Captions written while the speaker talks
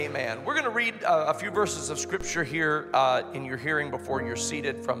Amen. We're going to read a few verses of scripture here in your hearing before you're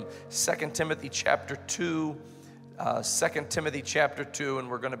seated from 2 Timothy chapter 2. 2 Timothy chapter 2, and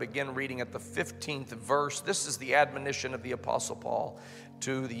we're going to begin reading at the 15th verse. This is the admonition of the Apostle Paul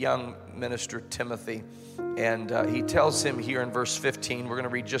to the young minister Timothy. And he tells him here in verse 15, we're going to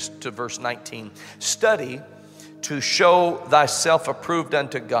read just to verse 19. Study to show thyself approved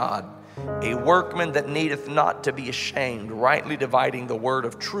unto God, a workman that needeth not to be ashamed, rightly dividing the word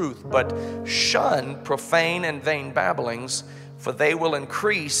of truth, but shun profane and vain babblings, for they will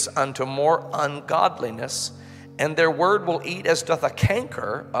increase unto more ungodliness, and their word will eat as doth a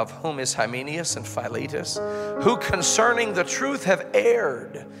canker, of whom is Hymenaeus and Philetus, who concerning the truth have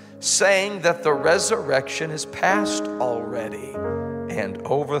erred, saying that the resurrection is past already, and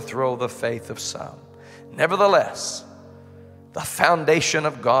overthrow the faith of some. Nevertheless, the foundation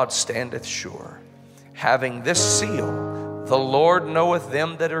of God standeth sure, having this seal, the Lord knoweth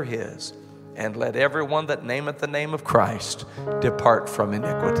them that are his, and let everyone that nameth the name of Christ depart from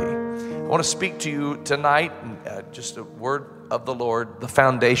iniquity. I want to speak to you tonight, just a word of the Lord, the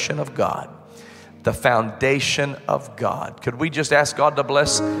foundation of God. The foundation of God. Could we just ask God to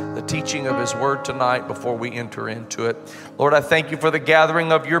bless the teaching of his word tonight before we enter into it? Lord, I thank you for the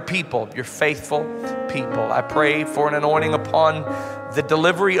gathering of your people, your faithful people. I pray for an anointing upon the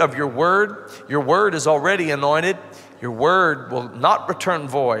delivery of your word. Your word is already anointed. Your word will not return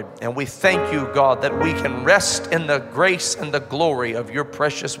void. And we thank you, God, that we can rest in the grace and the glory of your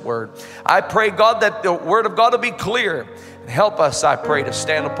precious word. I pray, God, that the word of God will be clear. Help us, I pray, to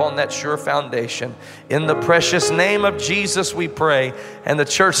stand upon that sure foundation. In the precious name of Jesus we pray. And the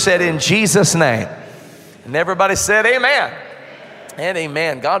church said, in Jesus' name. And everybody said, amen. And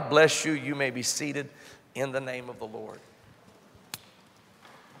amen. God bless you. You may be seated in the name of the Lord.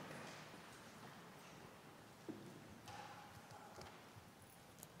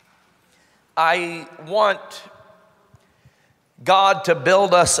 I want God to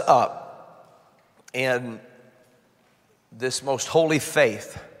build us up in this most holy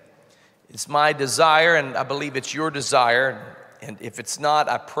faith. It's my desire, and I believe it's your desire, and if it's not,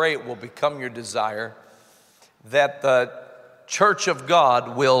 I pray it will become your desire, that the church of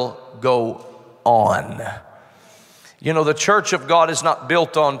God will go on. You know, the church of God is not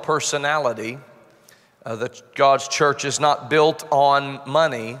built on personality. God's church is not built on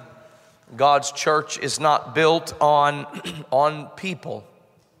money. God's church is not built on people.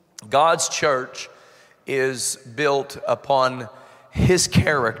 God's church is built upon his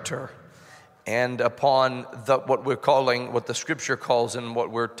character and upon what the scripture calls, and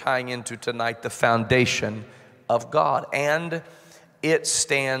what we're tying into tonight, the foundation of God. And it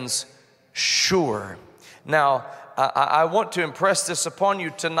stands sure. Now, I want to impress this upon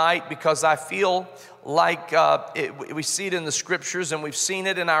you tonight because I feel like we see it in the scriptures, and we've seen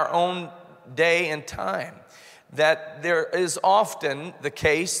it in our own day and time, that there is often the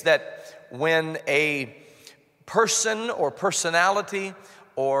case that when a person or personality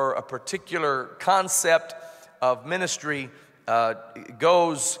or a particular concept of ministry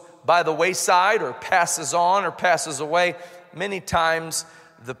goes by the wayside or passes on or passes away, many times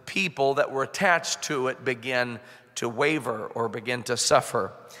the people that were attached to it begin to waver or begin to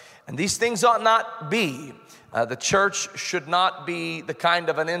suffer. And these things ought not be. The church should not be the kind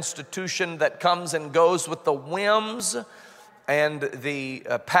of an institution that comes and goes with the whims and the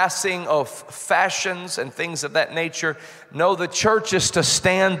passing of fashions and things of that nature. No, the church is to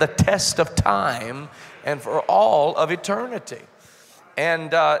stand the test of time and for all of eternity.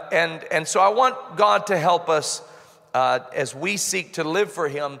 And so I want God to help us as we seek to live for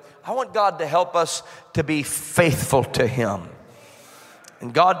him. I want God to help us to be faithful to him,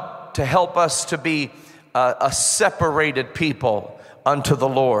 and God to help us to be a separated people unto the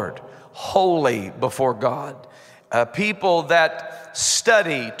Lord, holy before God, people that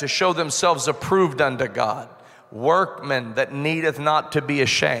study to show themselves approved unto God, workmen that needeth not to be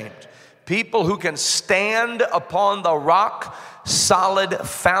ashamed, people who can stand upon the rock solid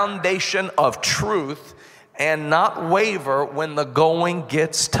foundation of truth and not waver when the going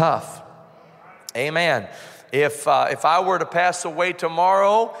gets tough. Amen. If I were to pass away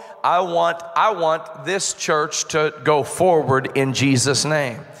tomorrow, I want this church to go forward in Jesus'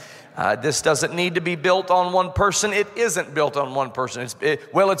 name. This doesn't need to be built on one person. It isn't built on one person.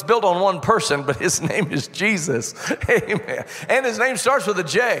 It's built on one person, but his name is Jesus. Amen. And his name starts with a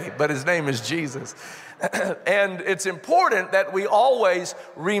J, but his name is Jesus. And it's important that we always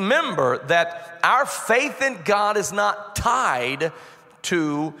remember that our faith in God is not tied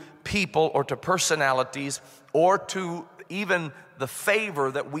to people or to personalities or to even the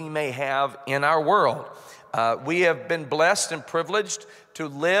favor that we may have in our world. We have been blessed and privileged to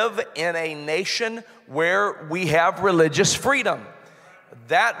live in a nation where we have religious freedom.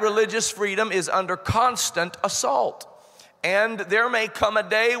 That religious freedom is under constant assault. And there may come a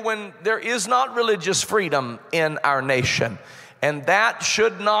day when there is not religious freedom in our nation. And that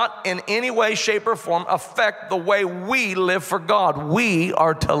should not in any way, shape, or form affect the way we live for God. We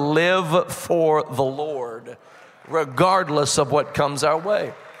are to live for the Lord, regardless of what comes our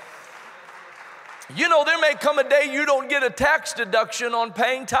way. You know, there may come a day you don't get a tax deduction on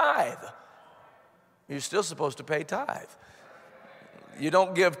paying tithe. You're still supposed to pay tithe. You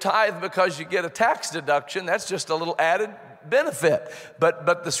don't give tithe because you get a tax deduction. That's just a little added benefit.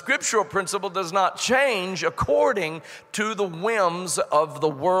 But the scriptural principle does not change according to the whims of the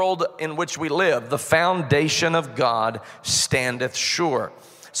world in which we live. The foundation of God standeth sure.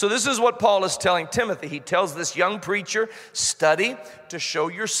 So this is what Paul is telling Timothy. He tells this young preacher, study to show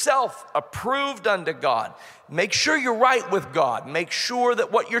yourself approved unto God. Make sure you're right with God. Make sure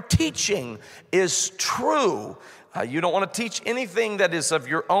that what you're teaching is true. You don't want to teach anything that is of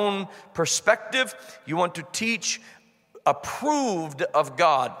your own perspective. You want to teach approved of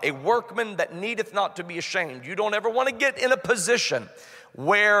God, a workman that needeth not to be ashamed. You don't ever want to get in a position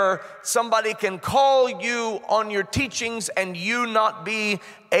where somebody can call you on your teachings and you not be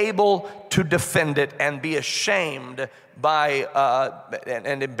able to defend it and be ashamed by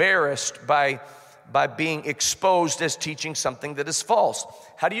and embarrassed by being exposed as teaching something that is false.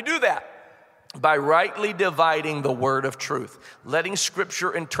 How do you do that? By rightly dividing the word of truth, letting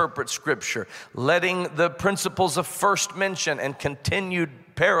Scripture interpret Scripture, letting the principles of first mention and continued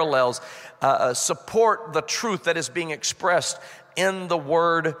parallels support the truth that is being expressed in the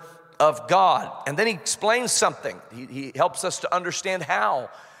Word of God. And then he explains something. He helps us to understand how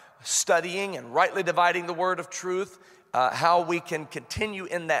studying and rightly dividing the word of truth, how we can continue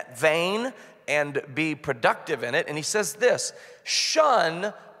in that vein and be productive in it. And he says this,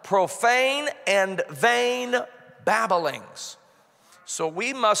 shun profane and vain babblings. So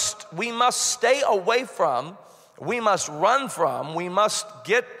we must stay away from, we must run from, we must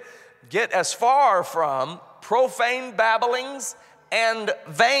get as far from profane babblings and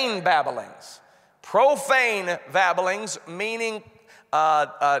vain babblings. Profane babblings meaning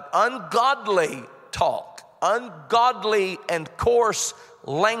ungodly talk, ungodly and coarse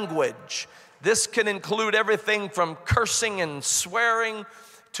language. This can include everything from cursing and swearing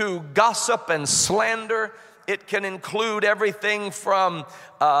to gossip and slander. It can include everything from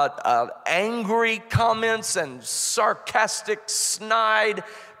angry comments and sarcastic, snide,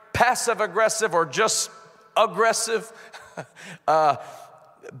 passive-aggressive, or just aggressive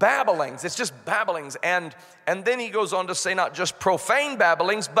babblings. It's just babblings. And then he goes on to say not just profane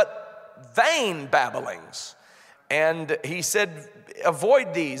babblings, but vain babblings. And he said,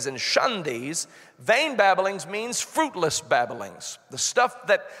 avoid these and shun these. Vain babblings means fruitless babblings. The stuff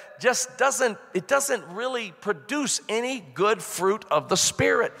that just doesn't really produce any good fruit of the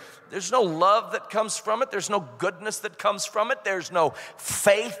Spirit. There's no love that comes from it. There's no goodness that comes from it. There's no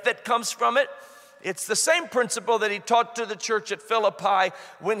faith that comes from it. It's the same principle that he taught to the church at Philippi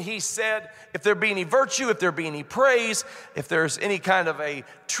when he said, if there be any virtue, if there be any praise, if there's any kind of a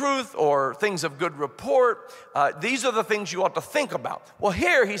truth or things of good report, these are the things you ought to think about. Well,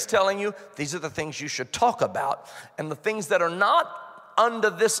 here he's telling you, these are the things you should talk about. And the things that are not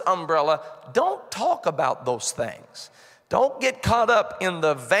under this umbrella, don't talk about those things. Don't get caught up in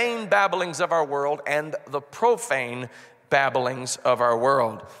the vain babblings of our world and the profane babblings of our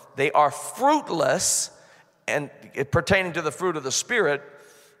world. They are fruitless and pertaining to the fruit of the Spirit.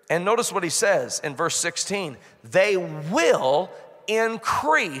 And notice what he says in verse 16. They will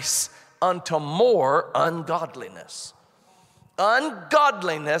increase unto more ungodliness.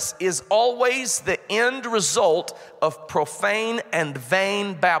 Ungodliness is always the end result of profane and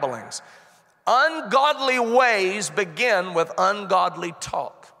vain babblings. Ungodly ways begin with ungodly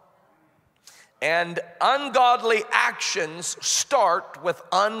talk. And ungodly actions start with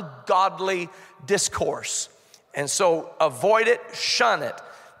ungodly discourse. And so avoid it, shun it.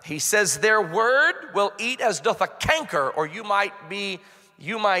 He says their word will eat as doth a canker, or you might be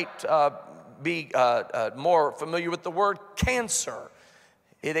more familiar with the word cancer.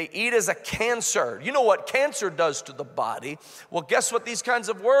 They eat as a cancer. You know what cancer does to the body? Well, guess what these kinds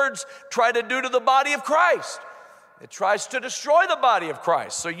of words try to do to the body of Christ? It tries to destroy the body of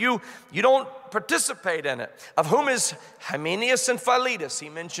Christ. So you don't participate in it. Of whom is Hymenaeus and Philetus. He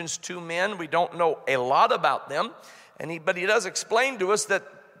mentions two men. We don't know a lot about them. But he does explain to us that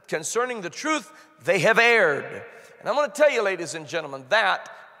concerning the truth, they have erred. And I'm going to tell you, ladies and gentlemen, that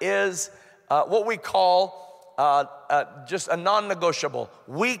is what we call just a non-negotiable.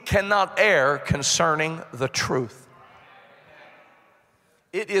 We cannot err concerning the truth.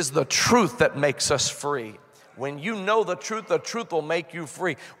 It is the truth that makes us free. When you know the truth will make you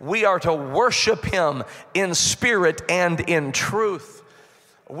free. We are to worship Him in spirit and in truth.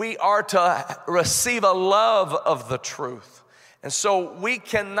 We are to receive a love of the truth. And so we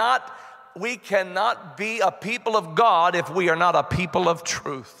cannot be a people of God if we are not a people of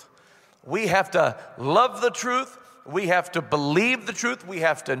truth. We have to love the truth. We have to believe the truth. We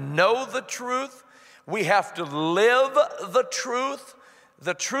have to know the truth. We have to live the truth.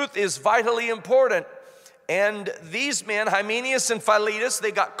 The truth is vitally important. And these men, Hymenaeus and Philetus,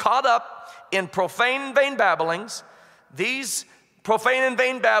 they got caught up in profane and vain babblings. These profane and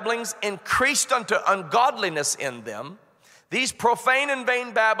vain babblings increased unto ungodliness in them. These profane and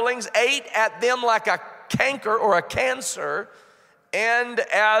vain babblings ate at them like a canker or a cancer, and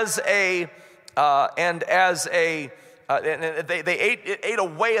they ate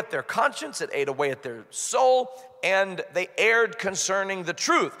away at their conscience. It ate away at their soul, and they erred concerning the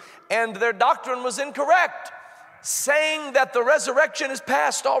truth. And their doctrine was incorrect, saying that the resurrection is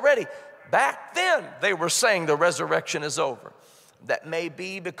past already. Back then, they were saying the resurrection is over. That may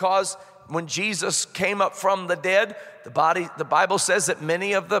be because when Jesus came up from the dead, the Bible says that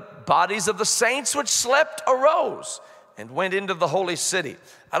many of the bodies of the saints which slept arose and went into the holy city.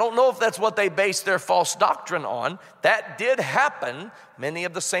 I don't know if that's what they based their false doctrine on. That did happen. Many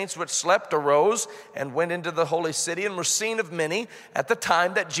of the saints which slept arose and went into the holy city and were seen of many at the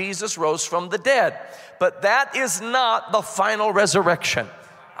time that Jesus rose from the dead. But that is not the final resurrection.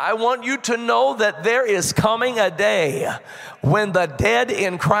 I want you to know that there is coming a day when the dead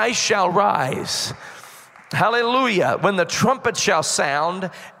in Christ shall rise. Hallelujah. When the trumpet shall sound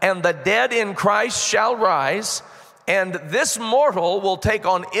and the dead in Christ shall rise, and this mortal will take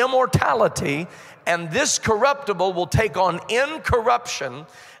on immortality, and this corruptible will take on incorruption,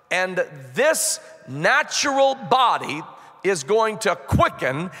 and this natural body is going to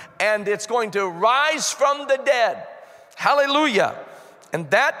quicken, and it's going to rise from the dead. Hallelujah. And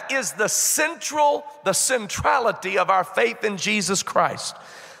that is the centrality of our faith in Jesus Christ.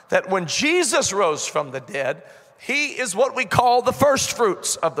 That when Jesus rose from the dead, He is what we call the first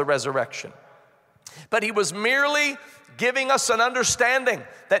fruits of the resurrection. But He was merely giving us an understanding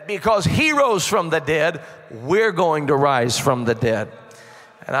that because He rose from the dead, we're going to rise from the dead.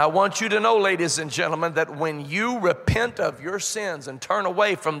 And I want you to know, ladies and gentlemen, that when you repent of your sins and turn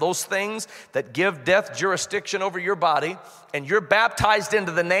away from those things that give death jurisdiction over your body, and you're baptized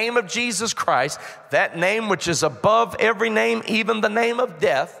into the name of Jesus Christ, that name which is above every name, even the name of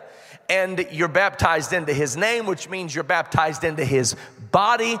death, and you're baptized into His name, which means you're baptized into His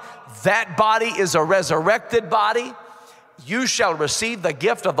body. That body is a resurrected body. You shall receive the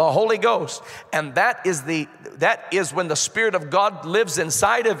gift of the Holy Ghost. And that is when the Spirit of God lives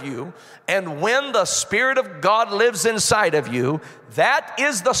inside of you. And when the Spirit of God lives inside of you, that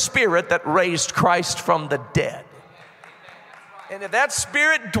is the Spirit that raised Christ from the dead. And if that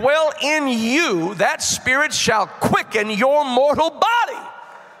Spirit dwell in you, that Spirit shall quicken your mortal body.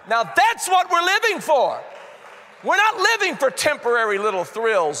 Now that's what we're living for. We're not living for temporary little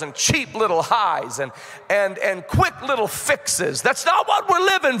thrills and cheap little highs and quick little fixes. That's not what we're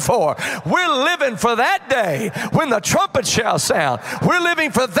living for. We're living for that day when the trumpet shall sound. We're living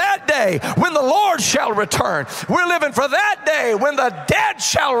for that day when the Lord shall return. We're living for that day when the dead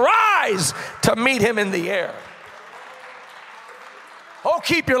shall rise to meet Him in the air. Oh,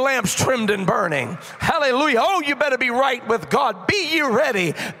 keep your lamps trimmed and burning. Hallelujah. Oh, you better be right with God. Be you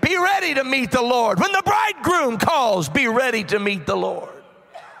ready. Be ready to meet the Lord. When the bridegroom calls, be ready to meet the Lord.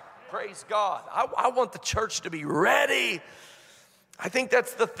 Praise God. I want the church to be ready. I think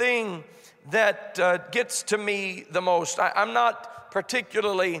that's the thing that gets to me the most. I'm not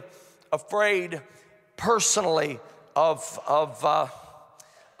particularly afraid personally of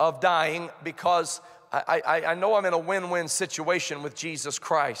dying, because I know I'm in a win-win situation with Jesus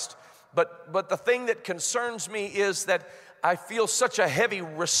Christ. But the thing that concerns me is that I feel such a heavy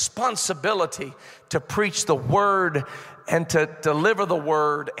responsibility to preach the Word and to deliver the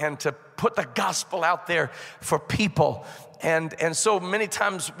Word and to put the gospel out there for people. And so many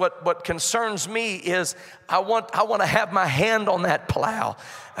times what concerns me is I want to have my hand on that plow,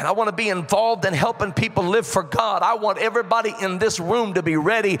 and I want to be involved in helping people live for God. I want everybody in this room to be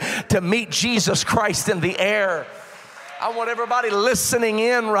ready to meet Jesus Christ in the air. I want everybody listening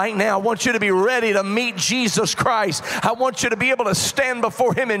in right now. I want you to be ready to meet Jesus Christ. I want you to be able to stand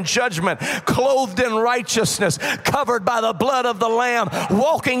before Him in judgment, clothed in righteousness, covered by the blood of the Lamb,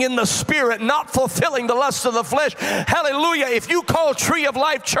 walking in the Spirit, not fulfilling the lusts of the flesh. Hallelujah. If you call Tree of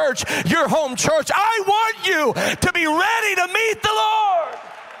Life Church your home church, I want you to be ready to meet the Lord.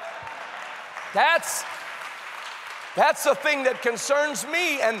 That's the thing that concerns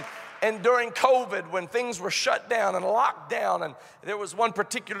me. And during COVID, when things were shut down and locked down, and there was one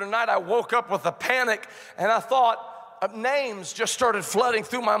particular night I woke up with a panic, and I thought, names just started flooding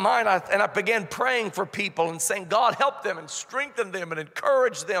through my mind, and I began praying for people and saying, God, help them and strengthen them and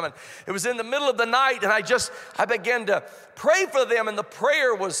encourage them. And it was in the middle of the night, and I began to pray for them, and the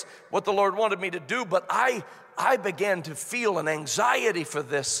prayer was what the Lord wanted me to do, but I began to feel an anxiety for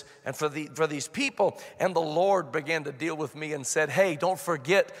this and for these people, and the Lord began to deal with me and said, hey, don't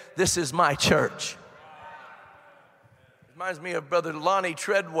forget, this is my church. It reminds me of Brother Lonnie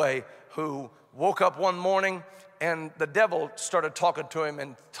Treadway, who woke up one morning and the devil started talking to him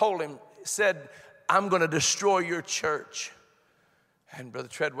and said, I'm going to destroy your church. And Brother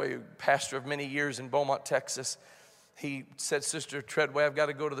Treadway, pastor of many years in Beaumont, Texas, he said, Sister Treadway, I've got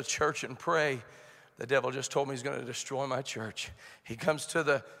to go to the church and pray. The devil just told me he's going to destroy my church. He comes to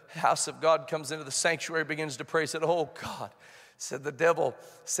the house of God, comes into the sanctuary, begins to pray. He said, oh God, said the devil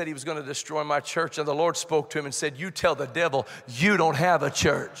said he was going to destroy my church. And the Lord spoke to him and said, you tell the devil you don't have a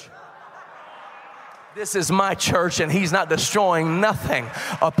church. This is my church, and he's not destroying nothing.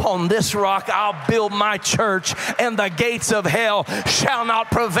 Upon this rock I'll build my church, and the gates of hell shall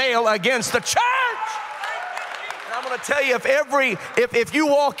not prevail against the church. And I'm going to tell you, if you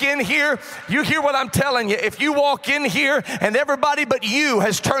walk in here, you hear what I'm telling you. If you walk in here and everybody but you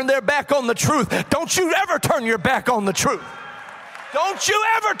has turned their back on the truth, don't you ever turn your back on the truth. Don't you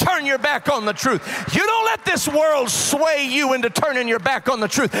ever turn your back on the truth. You don't let this world sway you into turning your back on the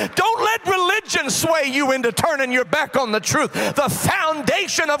truth. Don't let religion sway you into turning your back on the truth. The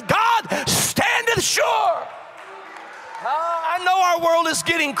foundation of God standeth sure. I know our world is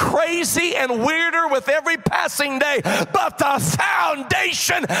getting crazy and weirder with every passing day, but the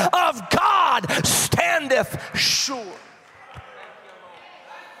foundation of God standeth sure.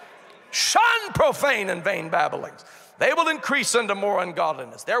 Shun profane and vain babblings. They will increase unto more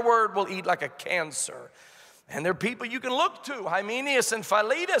ungodliness. Their word will eat like a cancer. And they're people you can look to, Hymenaeus and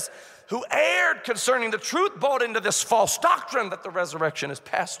Philetus, who erred concerning the truth, bought into this false doctrine that the resurrection is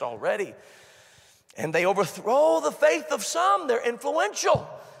past already. And they overthrow the faith of some. They're influential.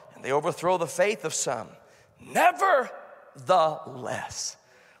 And they overthrow the faith of some. Nevertheless,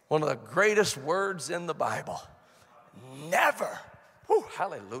 one of the greatest words in the Bible. Never. Whew,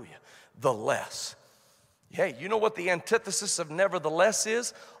 hallelujah. The less. Hey, you know what the antithesis of nevertheless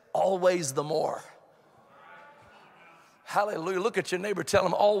is? Always the more. Hallelujah. Look at your neighbor. Tell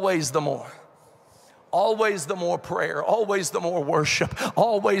him always the more. Always the more prayer, always the more worship,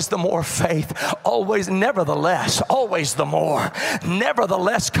 always the more faith, always, nevertheless, always the more.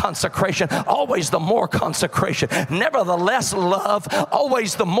 Nevertheless, consecration, always the more consecration. Nevertheless, love,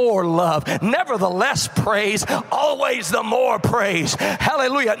 always the more love. Nevertheless, praise, always the more praise.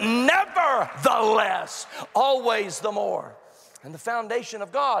 Hallelujah. Nevertheless, always the more. And the foundation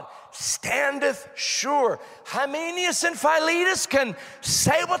of God standeth sure. Hymenaeus and Philetus can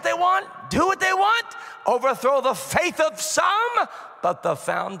say what they want, do what they want, overthrow the faith of some, but the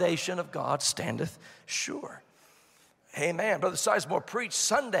foundation of God standeth sure. Amen. Brother Sizemore preached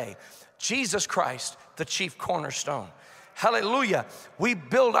Sunday, Jesus Christ, the chief cornerstone. Hallelujah. We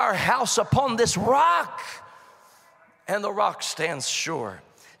build our house upon this rock, and the rock stands sure.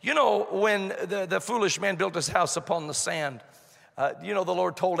 You know, when the foolish man built his house upon the sand, the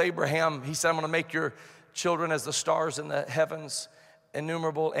Lord told Abraham, he said, I'm going to make your children as the stars in the heavens,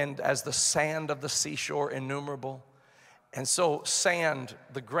 innumerable, and as the sand of the seashore, innumerable. And so sand,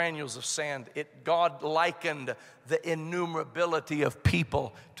 the granules of sand, God likened the innumerability of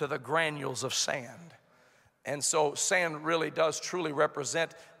people to the granules of sand. And so sand really does truly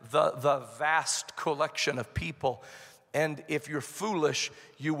represent the vast collection of people. And if you're foolish,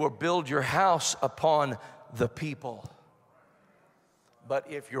 you will build your house upon the people. But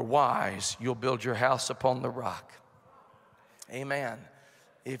if you're wise, you'll build your house upon the rock. Amen.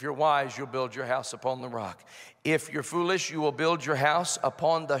 If you're wise, you'll build your house upon the rock. If you're foolish, you will build your house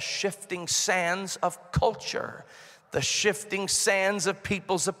upon the shifting sands of culture, the shifting sands of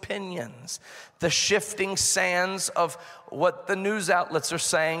people's opinions, the shifting sands of what the news outlets are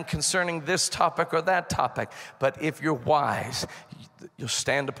saying concerning this topic or that topic. But if you're wise, you'll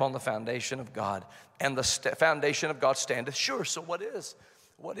stand upon the foundation of God, and the foundation of God standeth sure. So what is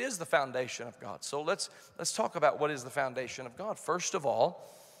What is the foundation of God? So let's talk about what is the foundation of God. First of all,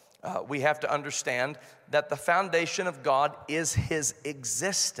 we have to understand that the foundation of God is His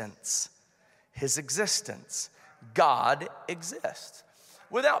existence. His existence. God exists.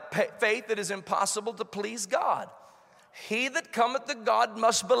 Without faith, it is impossible to please God. He that cometh to God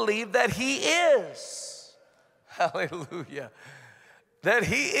must believe that He is. Hallelujah. That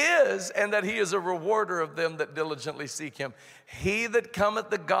He is, and that He is a rewarder of them that diligently seek Him. He that cometh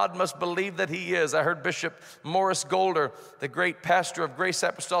to God must believe that He is. I heard Bishop Morris Golder, the great pastor of Grace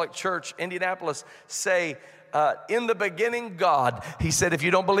Apostolic Church, Indianapolis, say, in the beginning, God. He said, if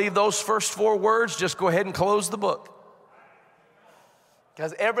you don't believe those first 4 words, just go ahead and close the book.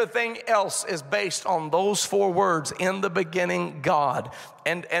 Because everything else is based on those 4 words, in the beginning, God.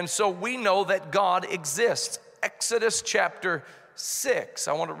 And so we know that God exists. Exodus chapter 6.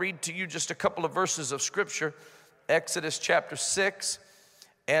 I want to read to you just a couple of verses of Scripture. Exodus chapter 6.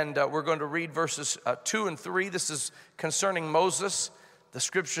 And we're going to read verses 2 and 3. This is concerning Moses. The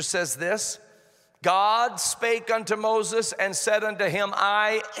Scripture says this. God spake unto Moses and said unto him,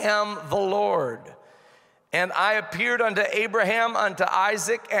 I am the Lord. And I appeared unto Abraham, unto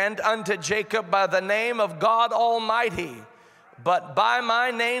Isaac, and unto Jacob by the name of God Almighty. But by my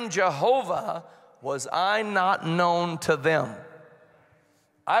name Jehovah was I not known to them.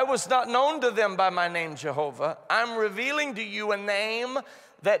 I was not known to them by my name Jehovah. I'm revealing to you a name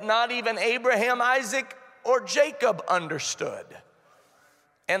that not even Abraham, Isaac, or Jacob understood.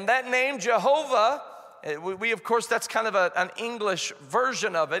 And that name Jehovah, we of course, that's kind of an English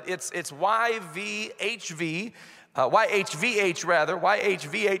version of it. It's YHVH,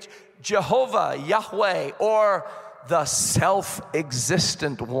 Jehovah, Yahweh, or the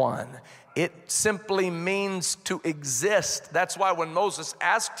self-existent one. It simply means to exist. That's why when Moses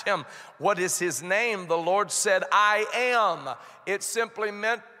asked him, what is his name? The Lord said, I am. It simply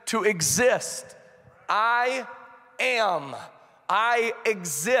meant to exist. I am. I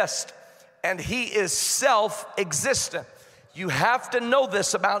exist. And He is self-existent. You have to know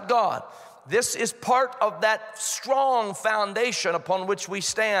this about God. This is part of that strong foundation upon which we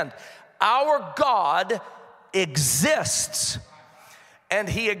stand. Our God exists, and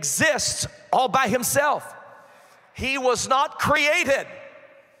He exists all by Himself. He was not created.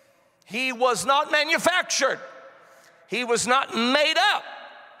 He was not manufactured. He was not made up.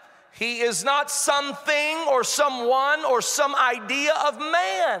 He is not something or someone or some idea of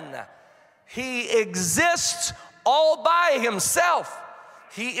man. He exists all by Himself.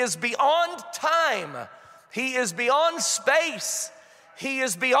 He is beyond time. He is beyond space. He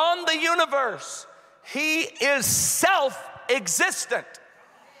is beyond the universe. He is self-existent.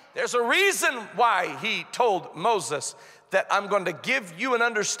 There's a reason why He told Moses that I'm going to give you an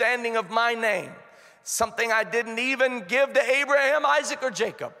understanding of my name. Something I didn't even give to Abraham, Isaac, or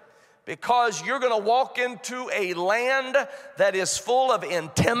Jacob. Because you're going to walk into a land that is full of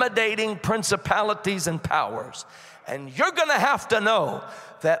intimidating principalities and powers. And you're going to have to know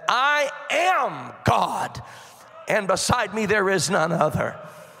that I am God, and beside me there is none other.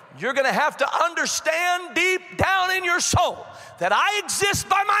 You're going to have to understand deep down in your soul that I exist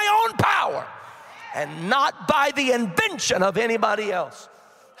by my own power and not by the invention of anybody else.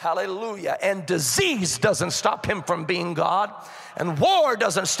 Hallelujah. And disease doesn't stop Him from being God. And war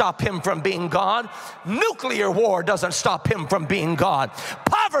doesn't stop Him from being God. Nuclear war doesn't stop Him from being God.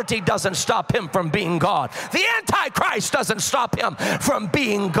 Poverty doesn't stop Him from being God. The Antichrist doesn't stop Him from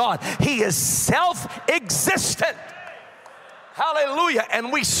being God. He is self-existent. Hallelujah.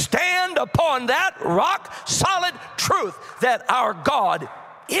 And we stand upon that rock solid truth that our God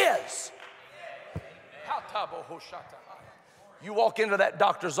is. You walk into that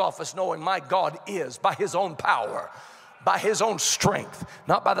doctor's office knowing my God is, by His own power, by His own strength,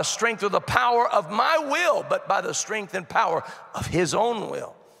 not by the strength or the power of my will, but by the strength and power of His own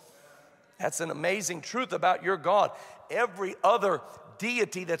will. That's an amazing truth about your God. Every other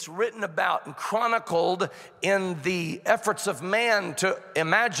deity that's written about and chronicled in the efforts of man to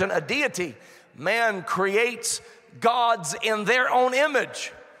imagine a deity, man creates gods in their own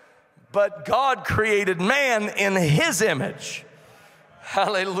image, but God created man in His image.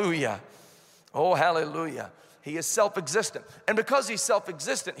 Hallelujah. Oh, hallelujah. He is self-existent. And because He's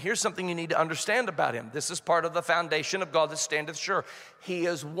self-existent, here's something you need to understand about Him. This is part of the foundation of God that standeth sure. He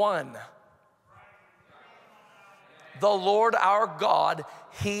is one. The Lord our God,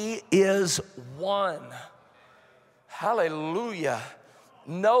 He is one. Hallelujah.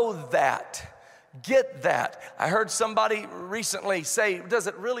 Know that. Get that. I heard somebody recently say, does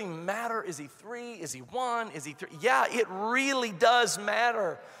it really matter? Is He three? Is He one? Is He three? Yeah, it really does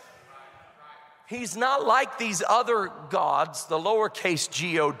matter. He's not like these other gods, the lowercase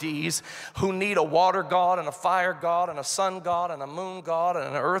gods, who need a water god and a fire god and a sun god and a moon god and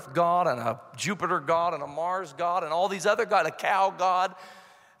an earth god and a Jupiter god and a Mars god and all these other gods, a cow god.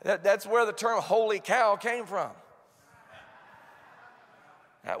 That's where the term holy cow came from.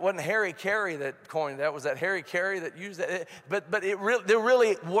 That wasn't Harry Carey that coined that. Was that Harry Carey that used that? But there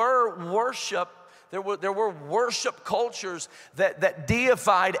really were worship. There were worship cultures that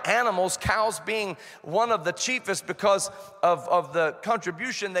deified animals, cows being one of the chiefest because of the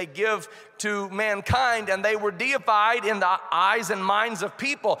contribution they give to mankind, and they were deified in the eyes and minds of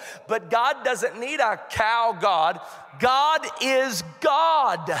people. But God doesn't need a cow god. God is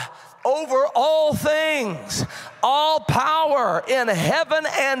God over all things, all power in heaven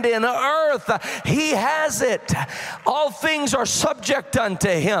and in earth. He has it. All things are subject unto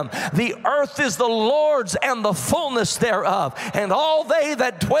him. The earth is the Lord's and the fullness thereof, and all they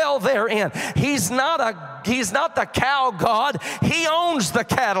that dwell therein. He's not the cow god. He owns the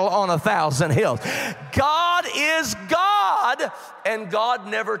cattle on 1,000 hills. God is God, and God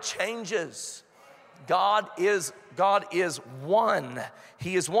never changes. God is one.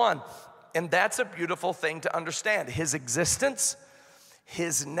 He is one. And that's a beautiful thing to understand. His existence,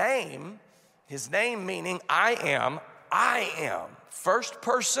 his name meaning I am. First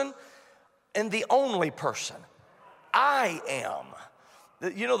person and the only person. I am.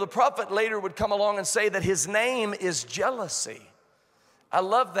 You know, the prophet later would come along and say that his name is jealousy. I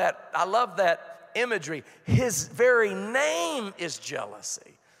love that imagery. His very name is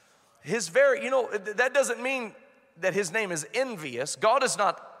jealousy. That doesn't mean that his name is envious. God is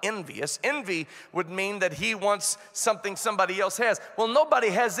not envious. Envy would mean that he wants something somebody else has. Well, nobody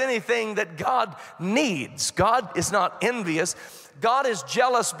has anything that God needs. God is not envious. God is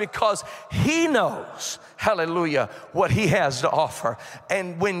jealous because he knows, hallelujah, what he has to offer.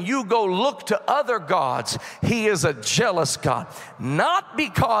 And when you go look to other gods, he is a jealous God. Not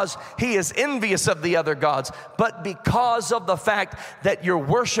because he is envious of the other gods, but because of the fact that you're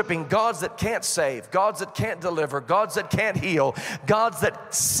worshiping gods that can't save, gods that can't deliver, gods that can't heal, gods that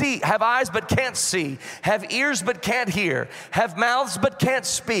have eyes but can't see, have ears but can't hear, have mouths but can't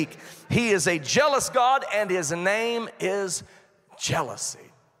speak. He is a jealous God, and his name is jealousy.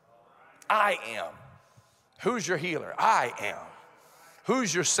 I am. Who's your healer? I am.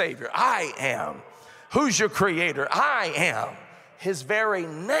 Who's your savior? I am. Who's your creator? I am. His very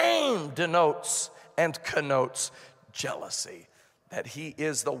name denotes and connotes jealousy, that he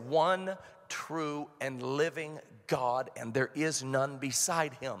is the one true and living God, and there is none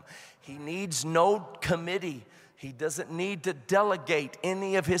beside him. He needs no committee. He doesn't need to delegate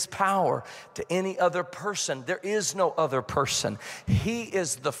any of his power to any other person. There is no other person. He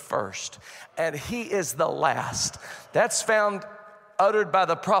is the first, and he is the last. That's found uttered by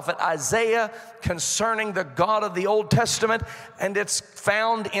the prophet Isaiah concerning the God of the Old Testament, and it's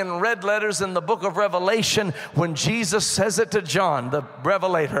found in red letters in the book of Revelation when Jesus says it to John, the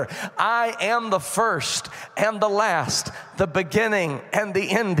Revelator. I am the first and the last, the beginning and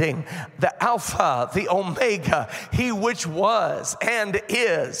the ending, the Alpha, the Omega, he which was and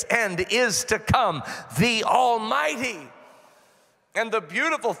is to come, the Almighty. And the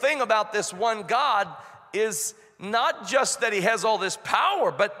beautiful thing about this one God is not just that he has all this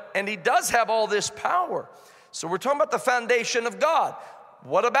power, and he does have all this power. So we're talking about the foundation of God.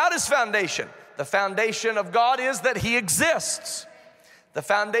 What about his foundation? The foundation of God is that he exists. The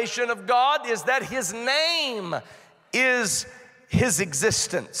foundation of God is that his name is his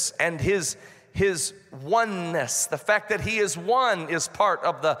existence and his oneness. The fact that he is one is part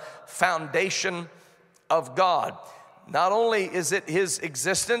of the foundation of God. Not only is it his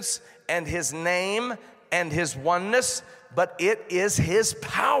existence and his name and his oneness, but it is his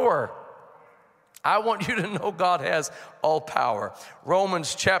power. I want you to know God has all power.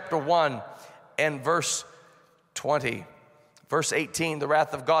 Romans chapter 1 and verse 20. Verse 18, the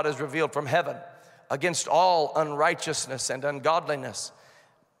wrath of God is revealed from heaven against all unrighteousness and ungodliness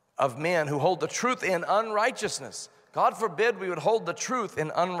of men who hold the truth in unrighteousness. God forbid we would hold the truth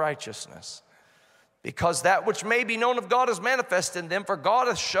in unrighteousness. Because that which may be known of God is manifest in them, for God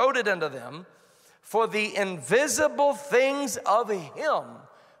hath showed it unto them. For the invisible things of him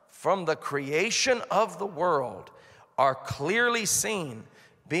from the creation of the world are clearly seen,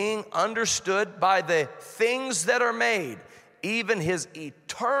 being understood by the things that are made, even his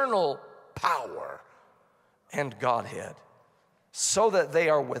eternal power and Godhead, so that they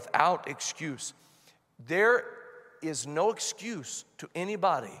are without excuse. There is no excuse to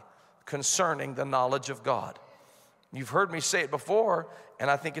anybody concerning the knowledge of God. You've heard me say it before, and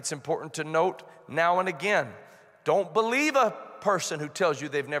I think it's important to note now and again. Don't believe a person who tells you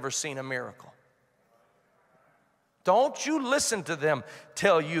they've never seen a miracle. Don't you listen to them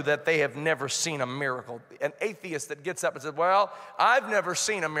tell you that they have never seen a miracle. An atheist that gets up and says, well, I've never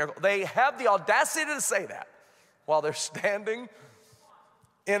seen a miracle. They have the audacity to say that while they're standing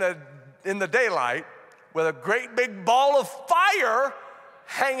in the daylight with a great big ball of fire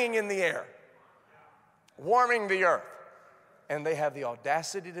hanging in the air, warming the earth. And they have the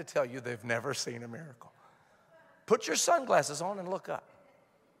audacity to tell you they've never seen a miracle. Put your sunglasses on and look up.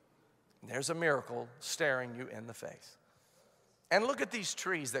 There's a miracle staring you in the face. And look at these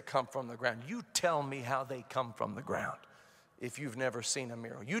trees that come from the ground. You tell me how they come from the ground if you've never seen a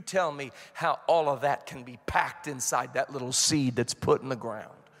miracle. You tell me how all of that can be packed inside that little seed that's put in the ground.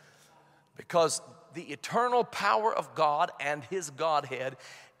 Because the eternal power of God and His Godhead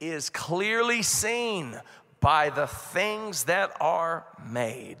is clearly seen by the things that are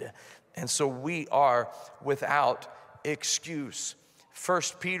made. And so we are without excuse. 1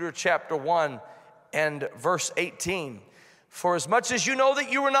 Peter chapter 1 and verse 18. For as much as you know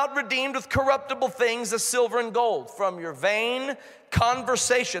that you were not redeemed with corruptible things as silver and gold from your vain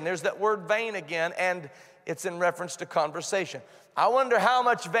conversation. There's that word vain again, and it's in reference to conversation. I wonder how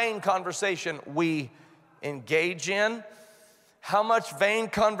much vain conversation we engage in, how much vain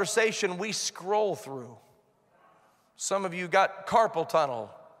conversation we scroll through. Some of you got carpal tunnel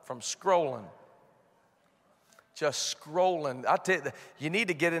from scrolling. Just scrolling. I tell you, you need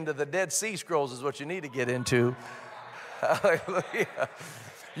to get into the Dead Sea Scrolls is what you need to get into. Hallelujah.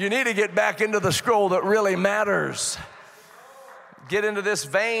 You need to get back into the scroll that really matters. Get into this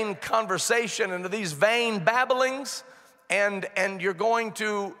vain conversation, into these vain babblings, and you're going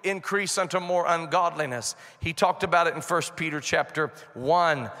to increase unto more ungodliness. He talked about it in 1 Peter chapter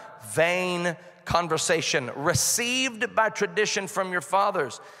 1. Vain conversation received by tradition from your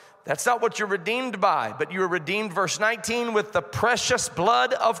fathers. That's not what you're redeemed by, but you are redeemed, verse 19, with the precious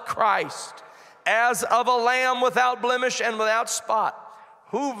blood of Christ, as of a lamb without blemish and without spot,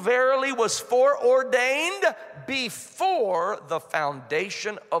 who verily was foreordained before the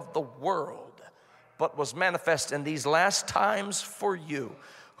foundation of the world, but was manifest in these last times for you,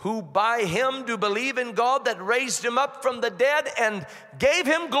 who by him do believe in God that raised him up from the dead and gave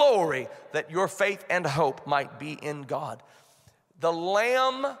him glory, that your faith and hope might be in God. The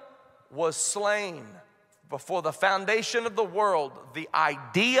Lamb was slain before the foundation of the world. The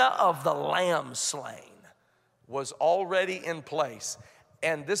idea of the Lamb slain was already in place.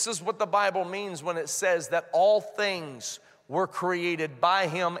 And this is what the Bible means when it says that all things were created by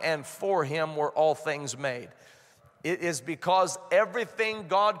him, and for him were all things made. It is because everything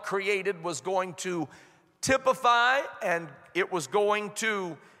God created was going to typify, and it was going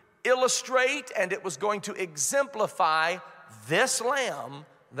to illustrate, and it was going to exemplify this Lamb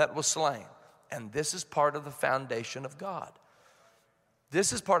that was slain. And this is part of the foundation of God.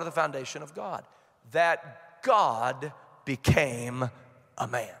 This is part of the foundation of God, that God became a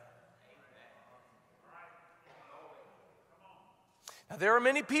man. Now, there are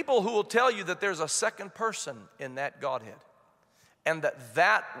many people who will tell you that there's a second person in that Godhead, and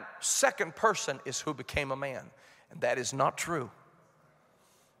that second person is who became a man. And that is not true.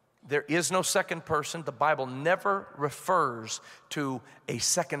 There is no second person. The Bible never refers to a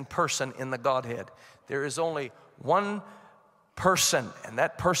second person in the Godhead. There is only one person, and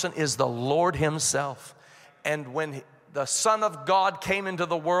that person is the Lord himself. And when the Son of God came into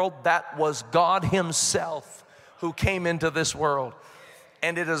the world, that was God himself who came into this world.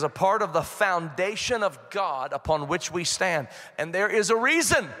 And it is a part of the foundation of God upon which we stand. And there is a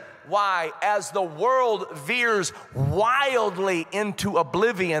reason why, as the world veers wildly into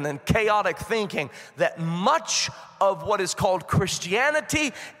oblivion and chaotic thinking, that much of what is called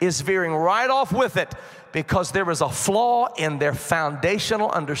Christianity is veering right off with it, because there is a flaw in their foundational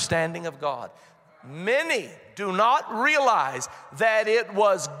understanding of God. Many do not realize that it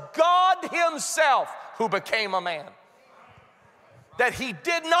was God himself who became a man. That he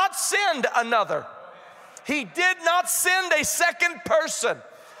did not send another. He did not send a second person.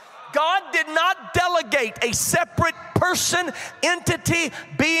 God did not delegate a separate person, entity,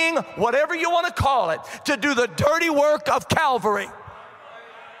 being, whatever you want to call it, to do the dirty work of Calvary.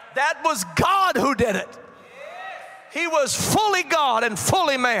 That was God who did it. He was fully God and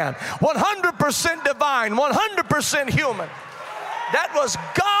fully man, 100% divine, 100% human. That was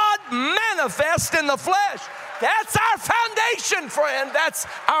God manifest in the flesh. That's our foundation, friend. That's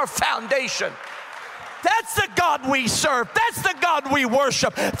our foundation. That's the God we serve. That's the God we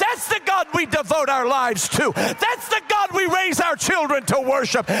worship. That's the God we devote our lives to. That's the God we raise our children to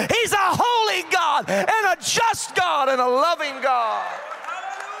worship. He's a holy God and a just God and a loving God.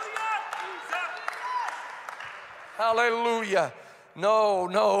 Hallelujah.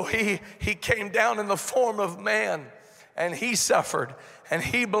 No, he came down in the form of man, and he suffered, and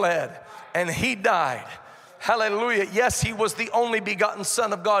he bled, and he died. Hallelujah. Yes, he was the only begotten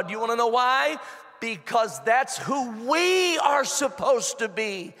Son of God. You want to know why? Because that's who we are supposed to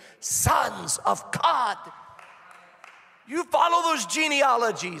be, sons of God. You follow those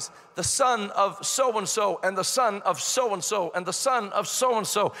genealogies, the son of so-and-so, and the son of so-and-so, and the son of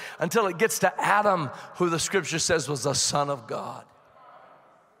so-and-so, until it gets to Adam, who the scripture says was the Son of God.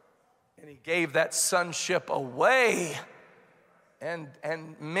 And he gave that sonship away, and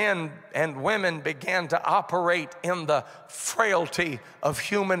men and women began to operate in the frailty of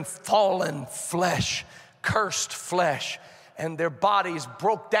human fallen flesh, cursed flesh, and their bodies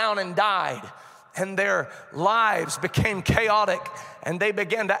broke down and died. And their lives became chaotic, and they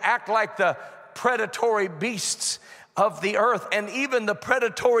began to act like the predatory beasts of the earth. And even the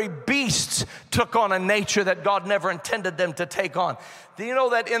predatory beasts took on a nature that God never intended them to take on. Do you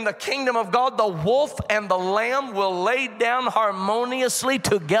know that in the kingdom of God, the wolf and the lamb will lay down harmoniously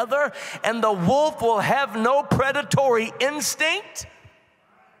together, and the wolf will have no predatory instinct?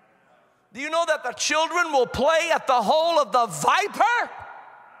 Do you know that the children will play at the hole of the viper?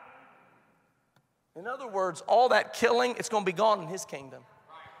 In other words, all that killing, it's going to be gone in his kingdom.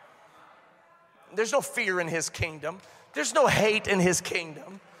 There's no fear in his kingdom. There's no hate in his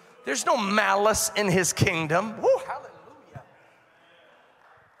kingdom. There's no malice in his kingdom. Woo, hallelujah.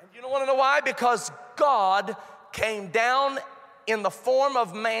 And you don't want to know why? Because God came down in the form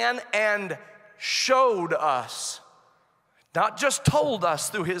of man and showed us, not just told us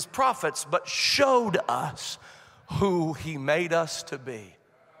through his prophets, but showed us who he made us to be.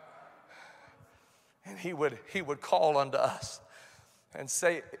 And he would call unto us and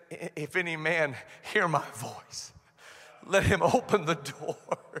say, if any man hear my voice, let him open the door.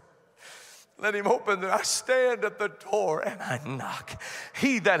 Let him open I stand at the door and I knock.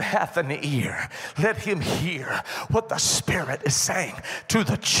 He that hath an ear, let him hear what the Spirit is saying to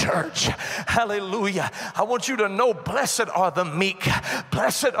the church. Hallelujah. I want you to know, blessed are the meek,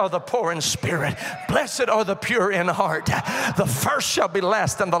 blessed are the poor in spirit, blessed are the pure in heart. The first shall be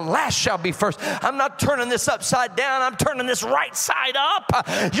last and the last shall be first. I'm not turning this upside down. I'm turning this right side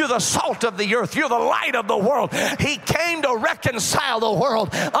up. You're the salt of the earth. You're the light of the world. He came to reconcile the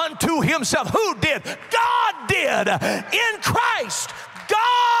world unto himself. Who did? God did. In Christ.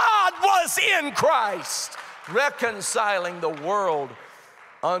 God was in Christ, reconciling the world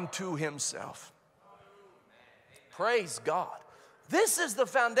unto himself. Praise God. This is the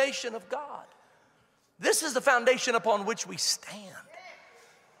foundation of God. This is the foundation upon which we stand.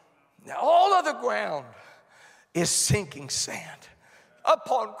 Now, all other ground is sinking sand.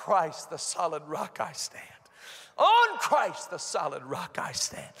 Upon Christ, the solid rock I stand. On Christ, the solid rock I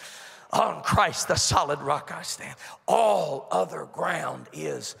stand. On Christ, the solid rock I stand. All other ground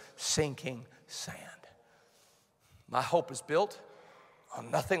is sinking sand. My hope is built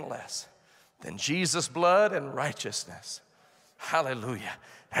on nothing less than Jesus' blood and righteousness. Hallelujah.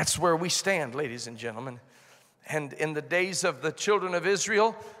 That's where we stand, ladies and gentlemen. And in the days of the children of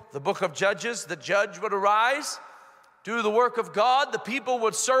Israel, the book of Judges, the judge would arise, do the work of God. The people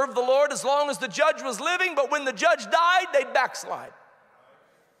would serve the Lord as long as the judge was living, but when the judge died, they'd backslide.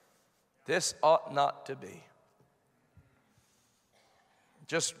 This ought not to be.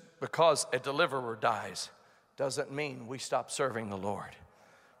 Just because a deliverer dies doesn't mean we stop serving the Lord.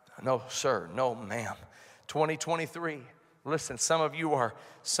 No, sir. No, ma'am. 2023. Listen, some of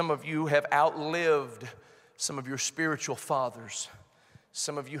you have outlived some of your spiritual fathers.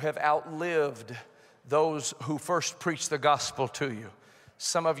 Some of you have outlived those who first preached the gospel to you.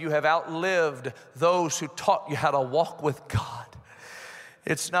 Some of you have outlived those who taught you how to walk with God.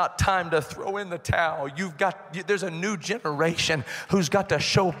 It's not time to throw in the towel. There's a new generation who's got to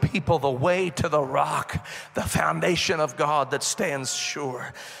show people the way to the rock, the foundation of God that stands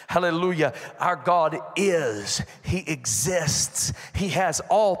sure. Hallelujah. Our God He exists. He has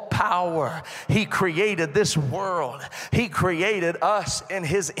all power. He created this world. He created us in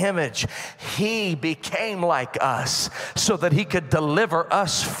His image. He became like us so that He could deliver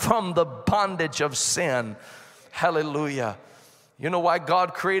us from the bondage of sin. Hallelujah. You know why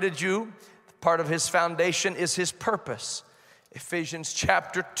God created you? Part of His foundation is His purpose. Ephesians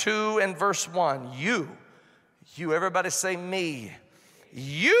chapter 2 and verse 1. You, everybody say me.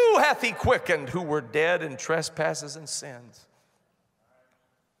 You hath He quickened who were dead in trespasses and sins.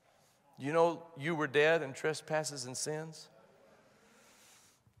 You know you were dead in trespasses and sins?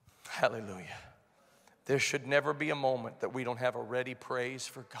 Hallelujah. There should never be a moment that we don't have a ready praise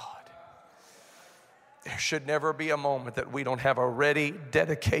for God. There should never be a moment that we don't have a ready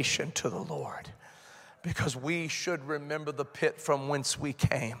dedication to the Lord. because we should remember the pit from whence we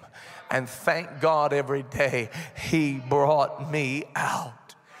came. And thank God every day He brought me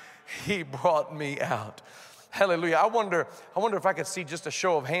out. He brought me out. Hallelujah. I wonder if I could see just a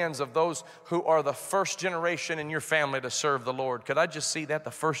show of hands of those who are the first generation in your family to serve the Lord. Could I just see that?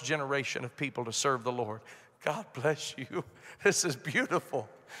 The first generation of people to serve the Lord. God bless you. This is beautiful.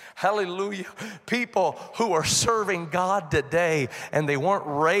 Hallelujah. People who are serving God today, and they weren't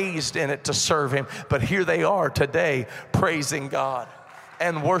raised in it to serve Him, but here they are today praising God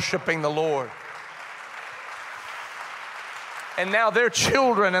and worshiping the Lord. And now their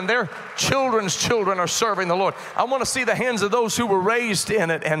children and their children's children are serving the Lord. I want to see the hands of those who were raised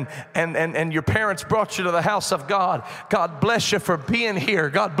in it and your parents brought you to the house of God. God bless you for being here.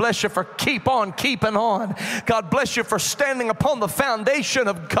 God bless you for keep on keeping on. God bless you for standing upon the foundation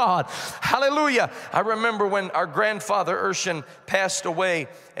of God. Hallelujah. I remember when our grandfather Urshan passed away,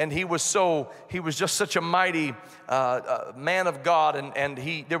 and he was just such a mighty man of God,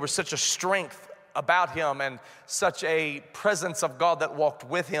 and there was such a strength about him and such a presence of God that walked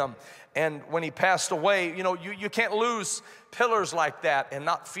with him. And when he passed away, you can't lose pillars like that and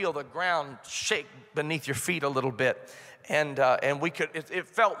not feel the ground shake beneath your feet a little bit. And it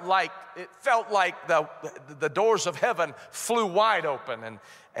felt like the doors of heaven flew wide open,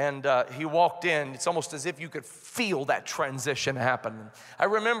 and he walked in. It's almost as if you could feel that transition happen. I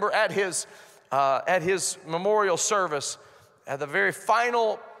remember at his memorial service, at the very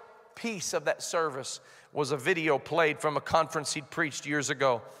final piece of that service was a video played from a conference he'd preached years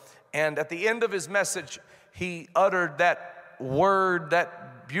ago. And at the end of his message, he uttered that word,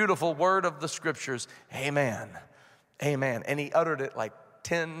 that beautiful word of the scriptures, amen, amen. And he uttered it like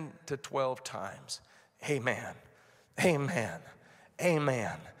 10 to 12 times. Amen, amen,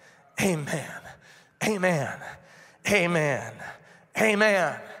 amen, amen, amen, amen,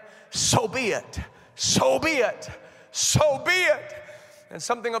 amen. So be it, so be it, so be it. And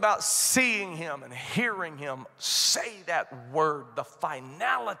something about seeing him and hearing him say that word, the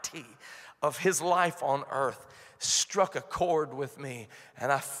finality of his life on earth, struck a chord with me. And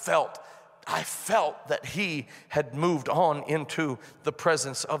I felt that he had moved on into the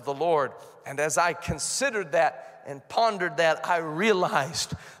presence of the Lord. And as I considered that and pondered that, I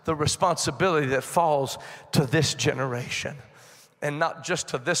realized the responsibility that falls to this generation. And not just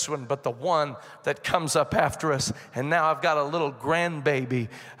to this one, but the one that comes up after us. And now I've got a little grandbaby.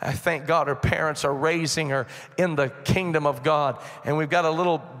 I thank God her parents are raising her in the kingdom of God. And we've got a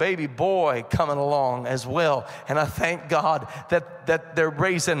little baby boy coming along as well. And I thank God that they're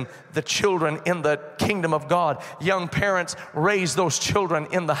raising the children in the kingdom of God. Young parents, raise those children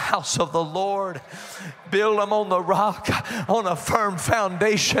in the house of the Lord. Build them on the rock, on a firm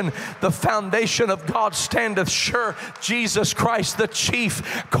foundation. The foundation of God standeth sure. Jesus Christ, the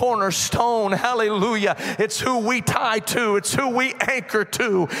chief cornerstone. Hallelujah. It's who we tie to. It's who we anchor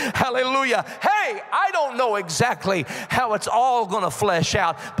to. Hallelujah. Hey, I don't know exactly how it's all going to flesh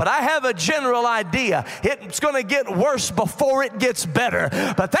out, but I have a general idea. It's going to get worse before it gets better.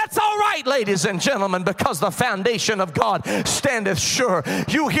 But that's all right, ladies and gentlemen, because the foundation of God standeth sure.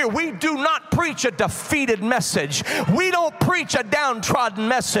 You hear, we do not preach a defeated message. We don't preach a downtrodden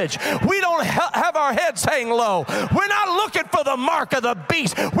message. We don't have our heads hang low. We're not looking for the mark of the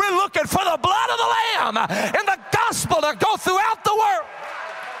beast. We're looking for the blood of the Lamb and the gospel to go throughout the world.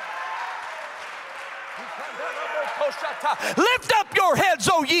 Lift up your heads,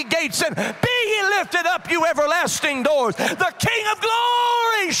 O ye gates, and be ye lifted up, you everlasting doors. The King of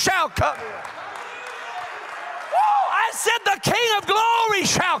glory shall come in. I said the King of glory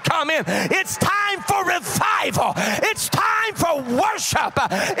shall come in. It's time for revival. It's time for worship.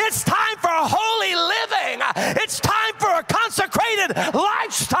 It's time for holy living. It's time for a consecrated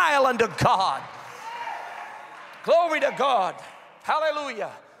lifestyle unto God. Glory to God.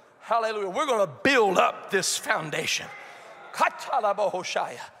 Hallelujah. Hallelujah. We're going to build up this foundation.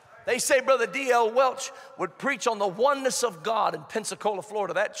 They say Brother D.L. Welch would preach on the oneness of God in Pensacola,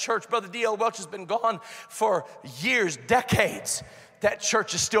 Florida. That church, Brother D.L. Welch, has been gone for years, decades. That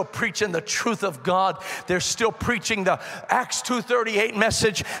church is still preaching the truth of God. They're still preaching the Acts 2:38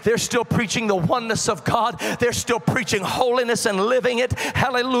 message. They're still preaching the oneness of God. They're still preaching holiness and living it.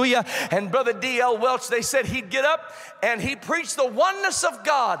 Hallelujah. And Brother D.L. Welch, they said he'd get up and he'd preach the oneness of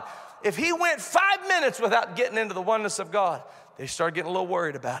God. If he went 5 minutes without getting into the oneness of God, they started getting a little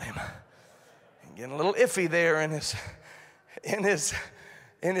worried about him and getting a little iffy there in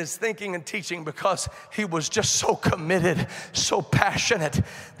his thinking and teaching, because he was just so committed, so passionate.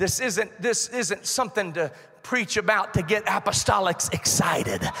 This isn't something to preach about to get apostolics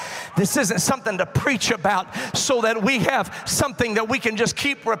excited. This isn't something to preach about so that we have something that we can just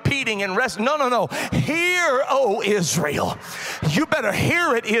keep repeating and rest. No, no, no. Hear, O Israel. You better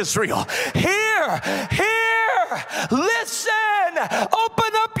hear it, Israel. Hear, hear, listen.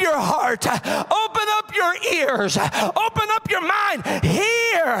 Open up your heart. Open up your ears. Open up your mind.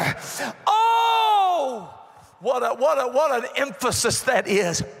 Hear. Oh, what an emphasis that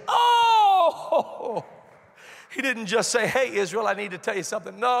is. Oh. He didn't just say, hey, Israel, I need to tell you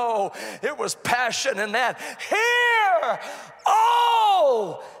something. No, it was passion in that. Hear,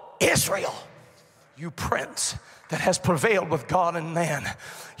 oh, Israel, you prince that has prevailed with God and man.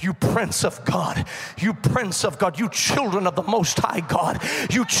 You prince of God, you prince of God, you children of the Most High God,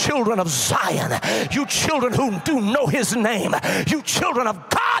 you children of Zion, you children who do know His name, you children of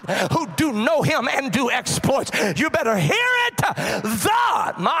God who do know Him and do exploits. You better hear it.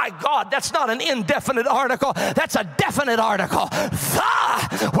 My God, that's not an indefinite article, that's a definite article.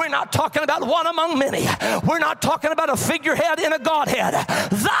 We're not talking about one among many. We're not talking about a figurehead in a Godhead.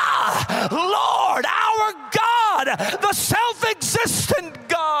 The Lord, our God, the self-existent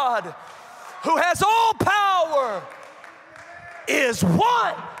God, who has all power, is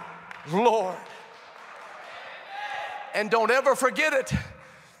one Lord. And don't ever forget it.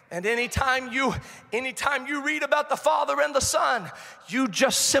 And anytime you read about the Father and the Son, you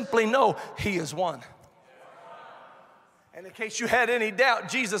just simply know He is one. And in case you had any doubt,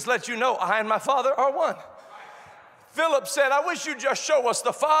 Jesus let you know, I and my Father are one. Philip said, I wish you'd just show us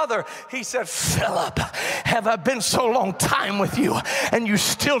the Father. He said, Philip, have I been so long time with you, and you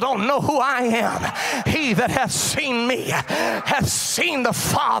still don't know who I am? He that hath seen me hath seen the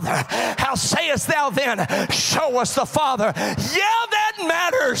Father. How sayest thou then, show us the Father? Yeah, that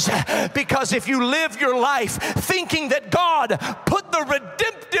matters, because if you live your life thinking that God put the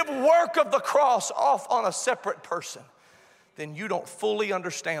redemptive work of the cross off on a separate person, then you don't fully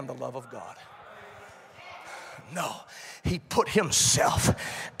understand the love of God. No, He put Himself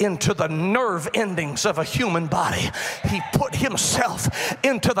into the nerve endings of a human body. He put Himself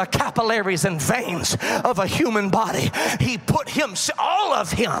into the capillaries and veins of a human body. He put Himself, all of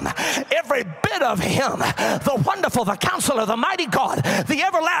Him, every bit of Him, the wonderful, the Counselor, the mighty God, the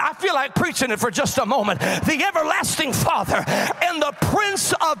everlasting, I feel like preaching it for just a moment, the everlasting Father and the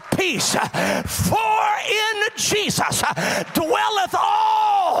Prince of Peace. For in Jesus dwelleth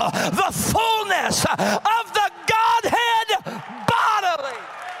all the fullness of the Godhead bodily.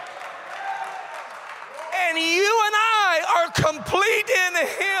 And you and I are complete in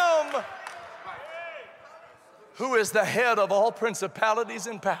Him, who is the head of all principalities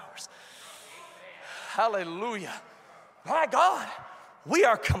and powers. Hallelujah. My God, we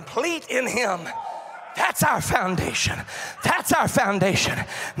are complete in Him. That's our foundation. That's our foundation.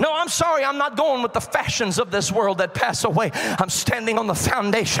 No, I'm sorry, I'm not going with the fashions of this world that pass away. I'm standing on the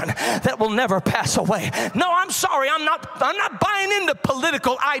foundation that will never pass away. No, I'm sorry, I'm not buying into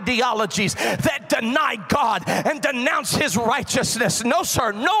political ideologies that deny God and denounce His righteousness. No,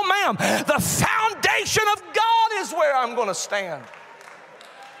 sir, no, ma'am. The foundation of God is where I'm going to stand.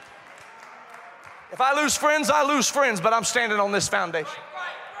 If I lose friends, but I'm standing on this foundation.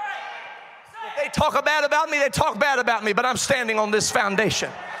 They talk bad about me, they talk bad about me, but I'm standing on this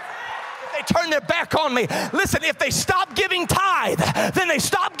foundation. If they turn their back on me, listen, if they stop giving tithe, then they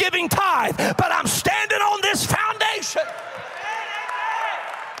stop giving tithe, but I'm standing on this foundation.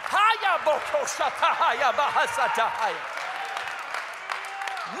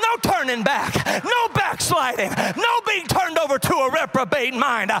 No turning back, no backsliding, no being turned over to a reprobate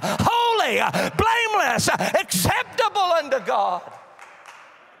mind. Holy, blameless, acceptable unto God.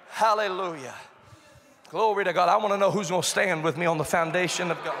 Hallelujah. Glory to God. I want to know who's going to stand with me on the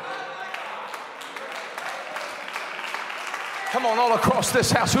foundation of God. Come on, all across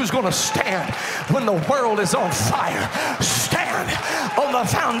this house, who's going to stand when the world is on fire? Stand on the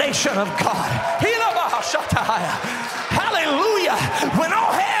foundation of God. Hallelujah. When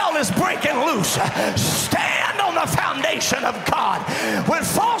all hell is breaking loose, stand on the foundation of God. When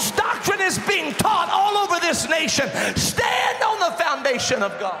false doctrine is being taught all over this nation, stand on the foundation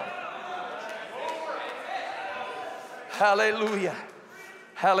of God. Hallelujah.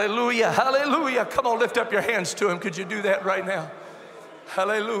 Hallelujah. Hallelujah. Come on, lift up your hands to Him. Could you do that right now?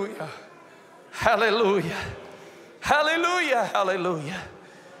 Hallelujah. Hallelujah. Hallelujah. Hallelujah.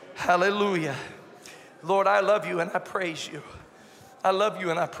 Hallelujah. Lord, I love You and I praise You. I love You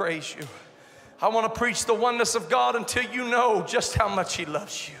and I praise You. I want to preach the oneness of God until you know just how much He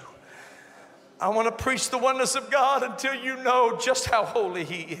loves you. I want to preach the oneness of God until you know just how holy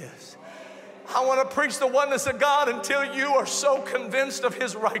He is. I want to preach the oneness of God until you are so convinced of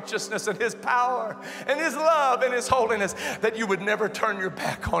His righteousness and His power and His love and His holiness that you would never turn your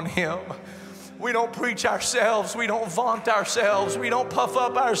back on Him. We don't preach ourselves. We don't vaunt ourselves. We don't puff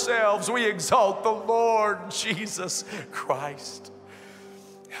up ourselves. We exalt the Lord Jesus Christ.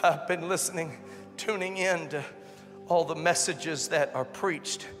 I've been listening, tuning in to all the messages that are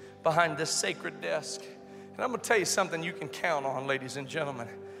preached behind this sacred desk. And I'm going to tell you something you can count on, ladies and gentlemen,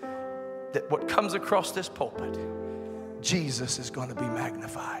 that what comes across this pulpit, Jesus is going to be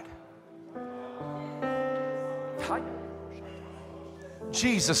magnified.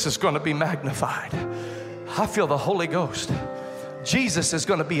 Jesus is going to be magnified. I feel the Holy Ghost. Jesus is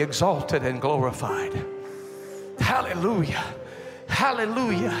going to be exalted and glorified. Hallelujah.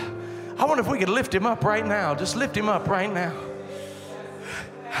 Hallelujah. I wonder if we could lift Him up right now. Just lift Him up right now.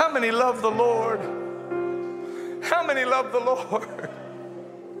 How many love the Lord? How many love the Lord?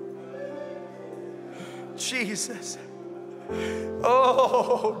 Jesus.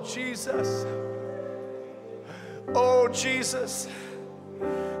 Oh, Jesus. Oh, Jesus.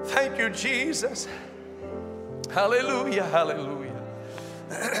 Thank you, Jesus. Hallelujah, hallelujah.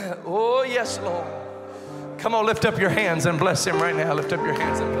 Oh, yes, Lord. Come on, lift up your hands and bless Him right now. Lift up your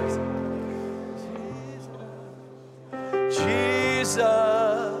hands and bless Him. Jesus,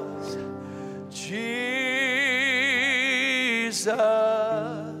 Jesus,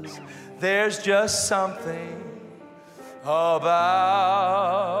 there's just something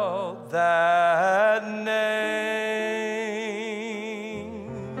about that name.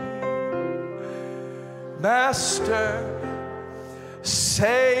 Master,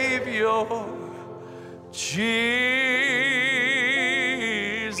 Savior,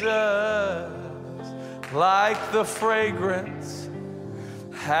 Jesus, like the fragrance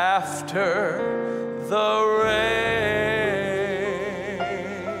after the rain.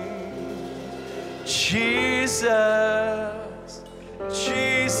 Jesus,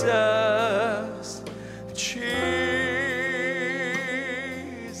 Jesus, Jesus,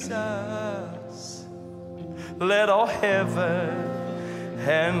 let all heaven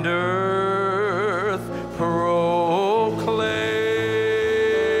and earth proclaim.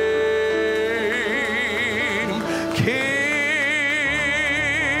 Kings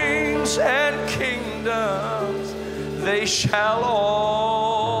and kingdoms, they shall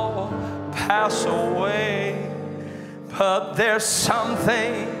all pass away, but there's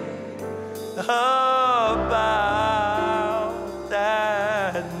something about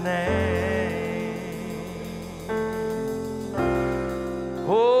that name.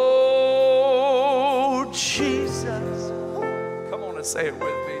 Oh, Jesus. Come on and say it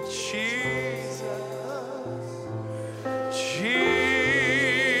with me. Jesus. Jesus.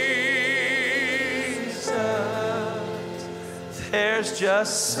 There's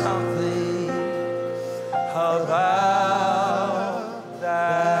just something about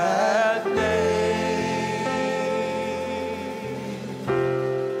that name.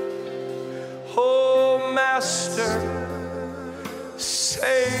 Oh, Master,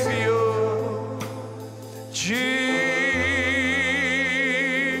 Savior, Jesus,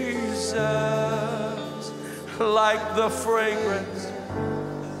 like the fragrance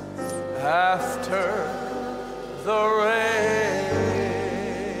after the rain.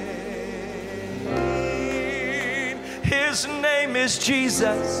 His name is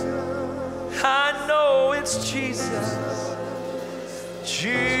Jesus. I know it's Jesus.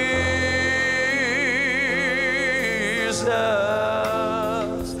 Jesus,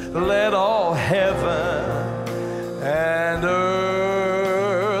 let all heaven and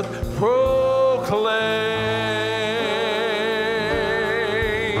earth proclaim.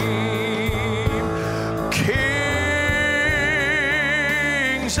 Kings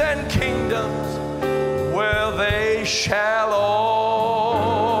and kingdoms, well, they shall all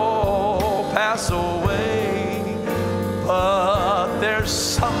pass away, but there's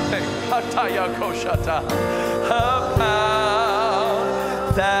something about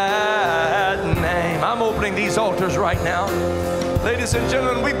that name. I'm opening these altars right now. Ladies and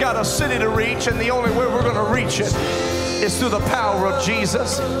gentlemen, we've got a city to reach, and the only way we're going to reach it is through the power of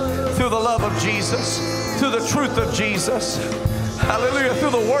Jesus, through the love of Jesus, through the truth of Jesus. Hallelujah.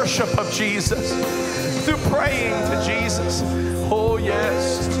 Through the worship of Jesus, through praying to Jesus. Oh,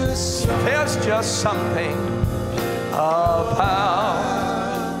 yes. There's just something about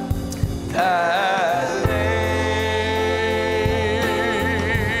that name.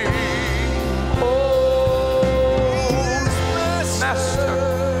 Oh, Master,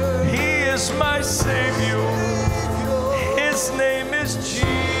 He is my Savior. His name is Jesus.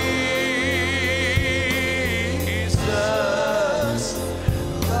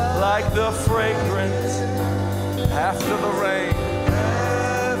 Like the fragrance after the rain,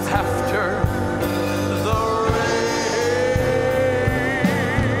 after the rain.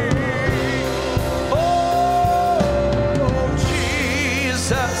 Oh,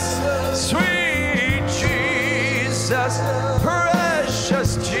 Jesus, sweet Jesus,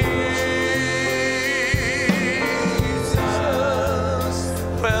 precious Jesus,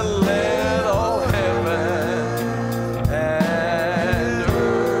 well, let all heaven and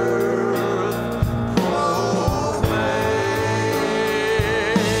earth proclaim.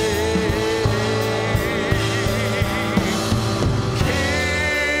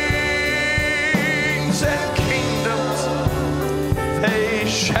 Kings and kingdoms, they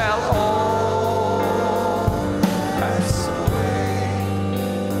shall all pass away.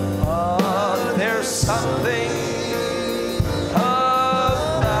 There's something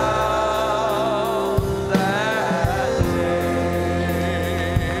about that day.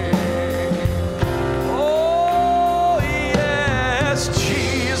 Oh, yes,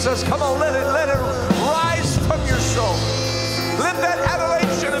 Jesus. Come on, let it rise from your soul. Let that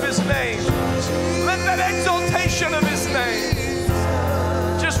adoration of his name, let that exaltation of his name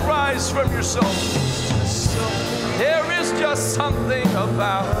just rise from your soul. There is just something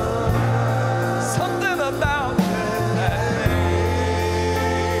about that name.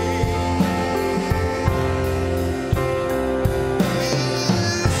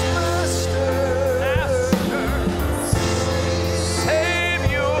 Master,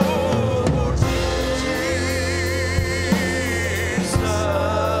 Savior, Jesus,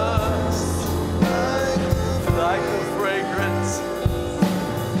 like the fragrance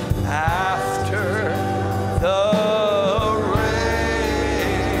after the rain.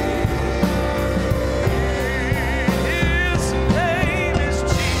 His name is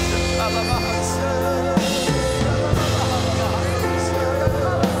Jesus.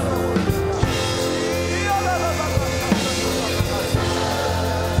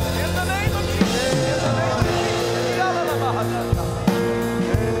 In the name of Jesus.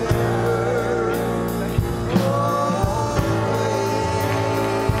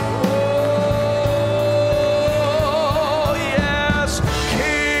 Oh, yes,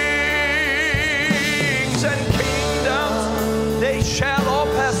 kings and kingdoms, they shall all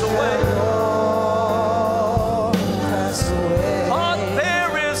pass away. But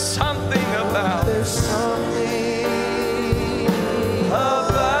there is something about that name.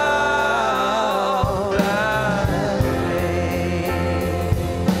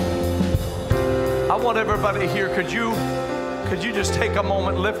 I want everybody here, could you just take a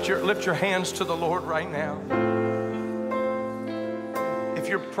moment, lift your hands to the Lord right now. If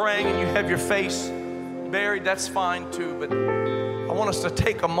you're praying and you have your face buried, that's fine too, but I want us to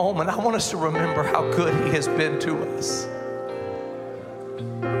take a moment. I want us to remember how good he has been to us.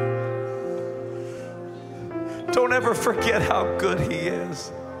 Don't ever forget how good he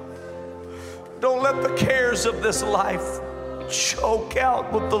is. Don't let the cares of this life choke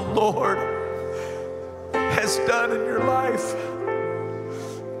out what the Lord has done in your life.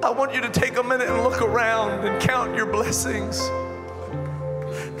 I want you to take a minute and look around and count your blessings.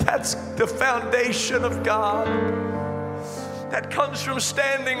 That's the foundation of God. That comes from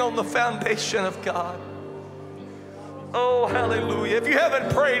standing on the foundation of God. Oh, hallelujah. If you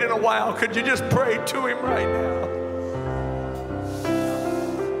haven't prayed in a while, could you just pray to him right now?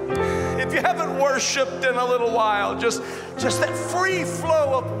 If you haven't worshiped in a little while, just that free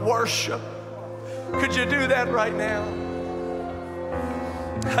flow of worship, could you do that right now?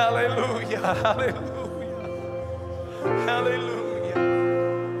 Hallelujah, hallelujah, hallelujah.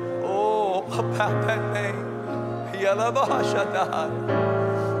 Oh, about that name.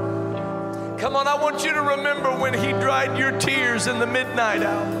 Come on, I want you to remember when he dried your tears in the midnight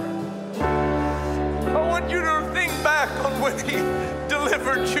hour. I want you to think back on when he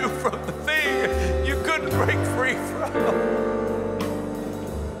delivered you from the thing you couldn't break free from.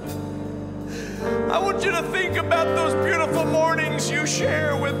 I want you to think about those beautiful mornings you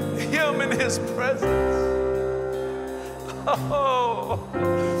share with him in his presence. Oh,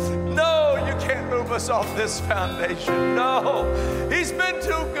 no, you can't move us off this foundation. No, he's been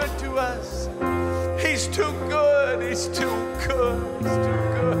too good to us. He's too good. He's too good. He's too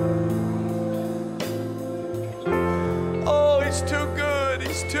good. Oh, he's too good.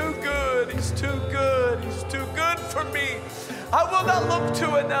 He's too good. He's too good. He's too good for me. I will not look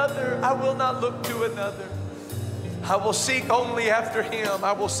to another. I will not look to another. I will seek only after him.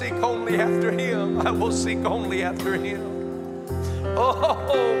 I will seek only after him. I will seek only after him. Oh,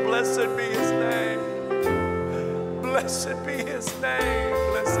 blessed be his name. Blessed be his name.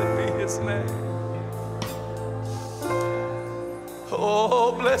 Blessed be his name.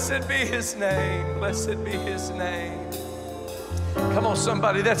 Oh, blessed blessed be his name. Blessed be his name. Come on,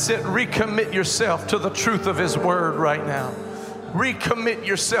 somebody, that's it. Recommit yourself to the truth of his word right now. Recommit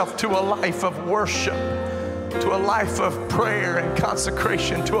yourself to a life of worship, to a life of prayer and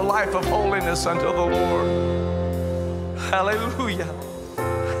consecration, to a life of holiness unto the Lord. Hallelujah.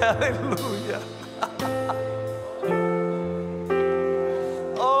 Hallelujah.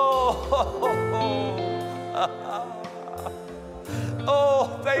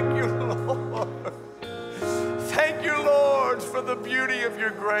 Oh, thank you, Lord. Thank you, Lord, for the beauty of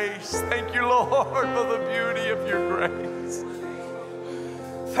your grace. Thank you, Lord, for the beauty of your grace.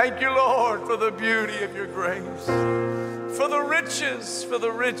 Thank you, Lord, for the beauty of your grace, for the riches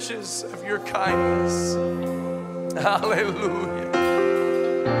of your kindness. Hallelujah.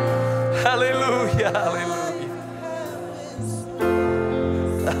 Hallelujah. Hallelujah.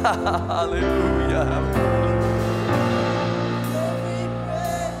 Hallelujah.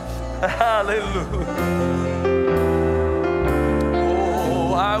 Hallelujah.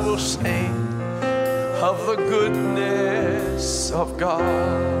 Oh, I will sing of the goodness of God.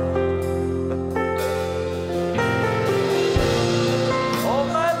 All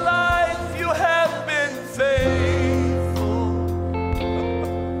my life you have been faithful.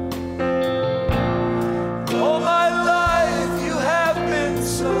 All my life you have been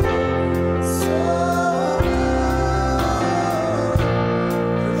so good.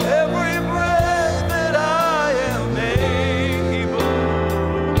 Every breath that I am able,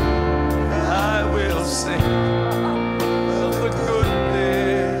 I will sing of the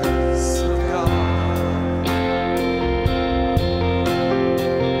goodness of God.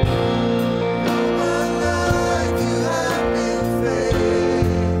 All my life you have been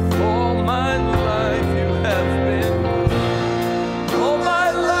faithful. All my life you have been. All my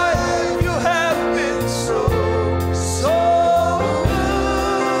life you have been so good.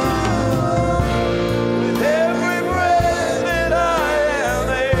 With every breath that I am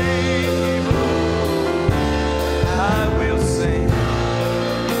able, I will sing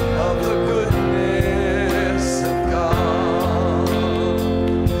of the goodness of God.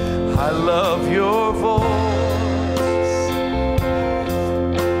 I love your voice.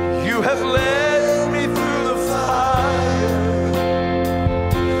 You have led me through the fire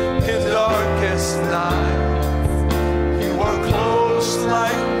in darkest night. You are close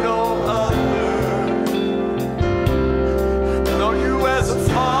like no other. I know you as a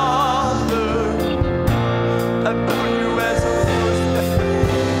father. I know you as a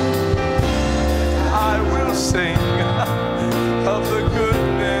I will sing of the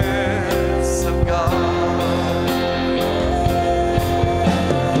goodness of God.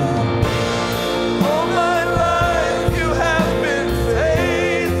 All my life you have been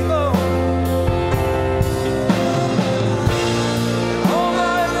faithful. All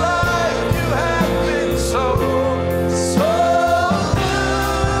my life you have been so good.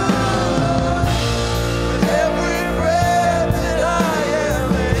 With every breath that I am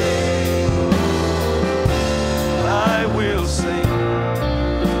able, I will sing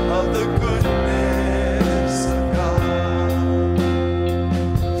of the goodness of God.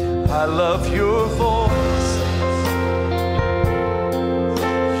 I love your voice.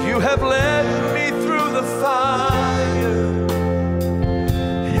 You have led me through the fire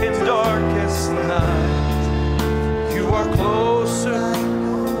in darkest night. You are closer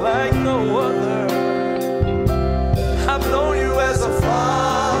like no other. I've known you as a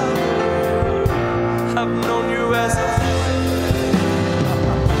father. I've known you as a friend.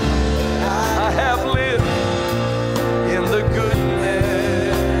 I have lived in the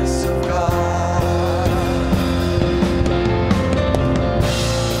goodness of God.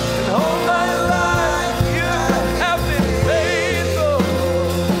 And all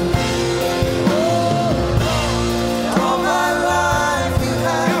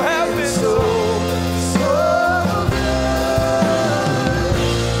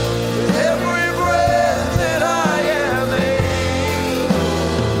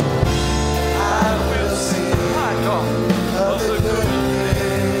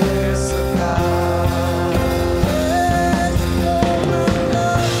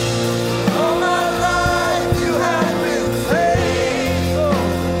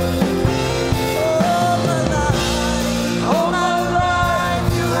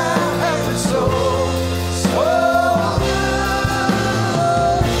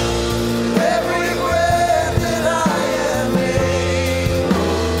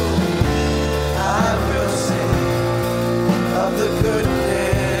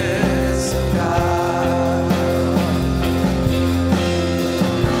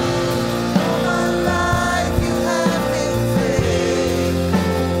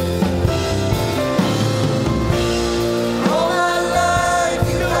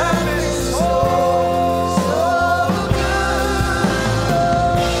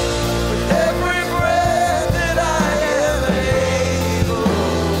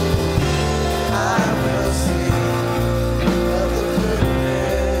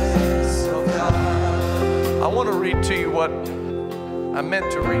meant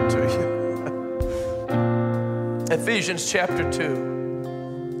to read to you. Ephesians chapter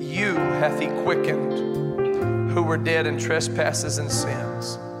 2. You hath he quickened who were dead in trespasses and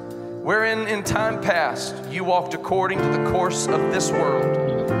sins, wherein in time past you walked according to the course of this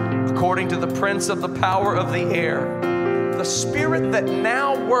world, according to the prince of the power of the air, the spirit that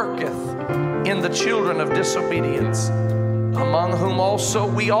now worketh in the children of disobedience, among whom also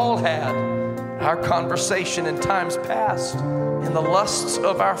we all had our conversation in times past, in the lusts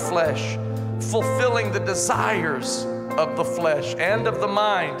of our flesh, fulfilling the desires of the flesh and of the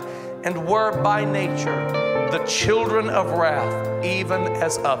mind, and were by nature the children of wrath, even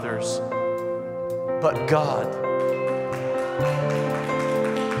as others. But God,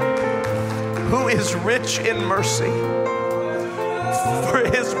 who is rich in mercy, for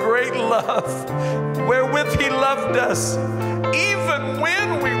his great love, wherewith he loved us, even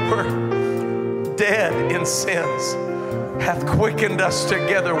when we were dead in sins, hath quickened us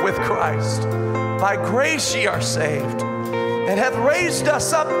together with Christ. By grace ye are saved, and hath raised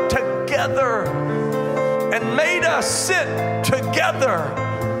us up together, and made us sit together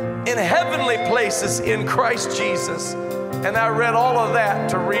in heavenly places in Christ Jesus. And I read all of that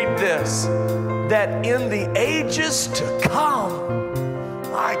to read this, that in the ages to come,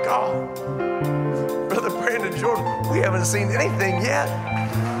 my God, Brother Brandon Jordan, we haven't seen anything yet.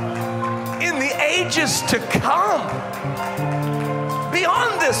 In the ages to come,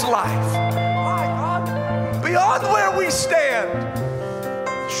 beyond this life, my God, beyond where we stand.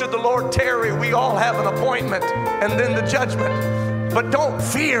 Should the Lord tarry, we all have an appointment and then the judgment. But don't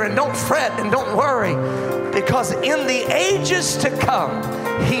fear and don't fret and don't worry, because in the ages to come,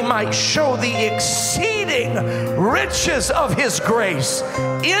 he might show the exceeding riches of his grace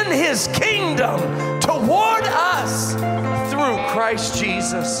in his kingdom toward us through Christ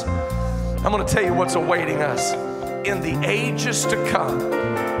Jesus. I'm going to tell you what's awaiting us in the ages to come.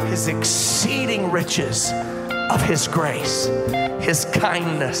 His exceeding riches of his grace, his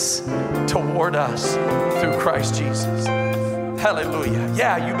kindness toward us through Christ Jesus. Hallelujah.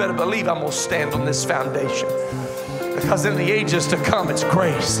 Yeah, you better believe I'm going to stand on this foundation, because in the ages to come, it's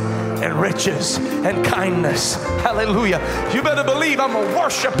grace and riches and kindness. Hallelujah. You better believe I'm going to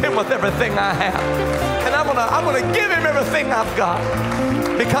worship him with everything I have. And I'm going to give him everything I've got.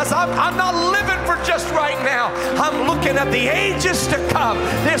 Because I'm not living for just right now. I'm looking at the ages to come.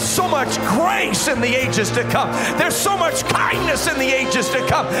 There's so much grace in the ages to come. There's so much kindness in the ages to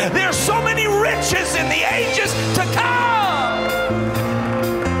come. There's so many riches in the ages to come.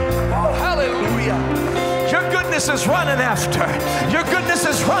 Oh, hallelujah. Your goodness is running after. Your goodness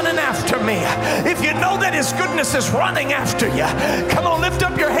is running after me. If you know that his goodness is running after you, come on, lift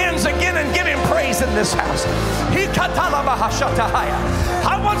up your hands again and give him praise in this house.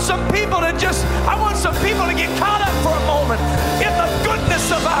 I want some people to get caught up for a moment in the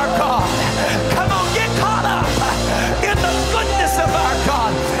goodness of our God. Come on, get caught up in the goodness of our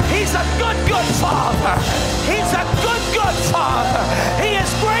God. He's a good, good Father. He's a good, good Father. He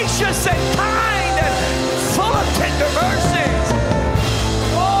is gracious and kind and full of tender mercies.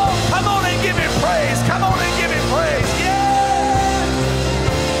 Oh, come on and give him praise. Come on and give him praise. Yeah.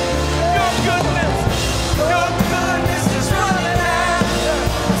 Your goodness is running after.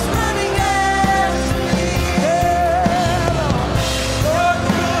 It's running after me. Yeah. Your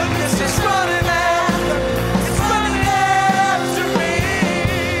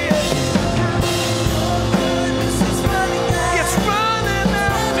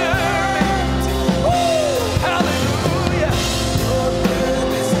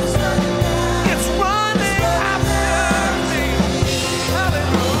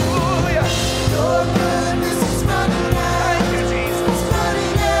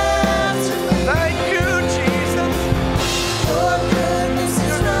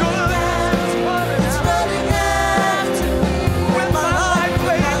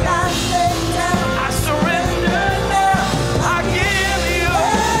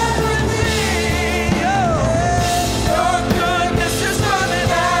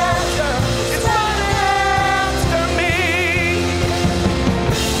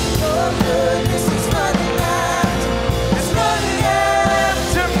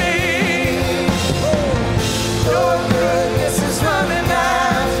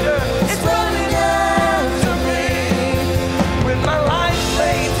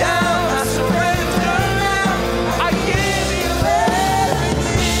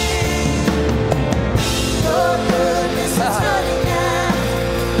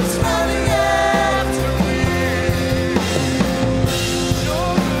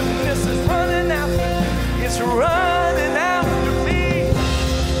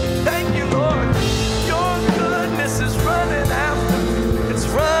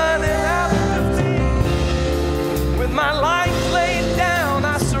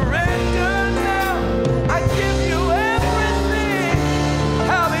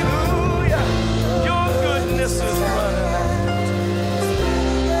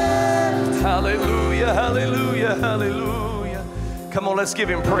Hallelujah, hallelujah, hallelujah. Come on, let's give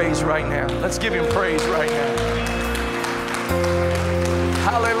him praise right now. Let's give him praise right now.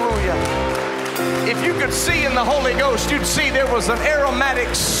 Hallelujah. If you could see in the Holy Ghost, you'd see there was an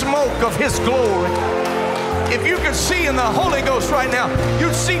aromatic smoke of his glory. If you could see in the Holy Ghost right now,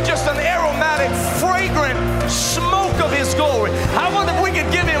 you'd see just an aromatic, fragrant smoke of his glory. I wonder if we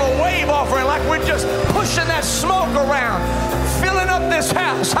could give him a wave offering like we're just pushing that smoke around, filling up this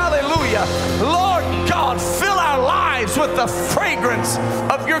house. Hallelujah. Lord God, fill our lives with the fragrance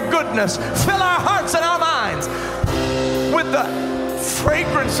of your goodness. Fill our hearts and our minds with the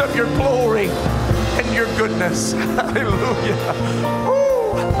fragrance of your glory and your goodness. Hallelujah.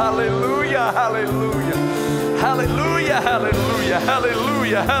 Woo. Hallelujah, hallelujah. Hallelujah, hallelujah,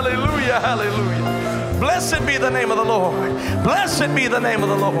 hallelujah, hallelujah, hallelujah. Blessed be the name of the Lord. Blessed be the name of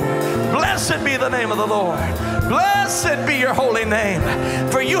the Lord. Blessed be the name of the Lord. Blessed be your holy name.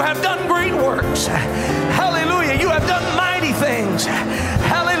 For you have done great works. Hallelujah. You have done mighty things.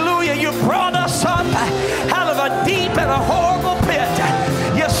 Hallelujah. You brought us up out of a deep and a horrible pit.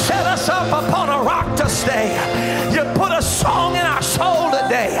 You set us up upon a rock to stay. You put a song in our soul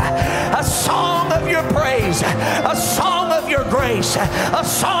today. A song of your praise. A song of your grace. A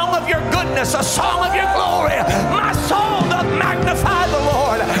song of your goodness. A song of your glory. My soul doth magnify the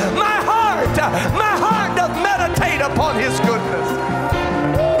Lord. My heart doth meditate upon his goodness.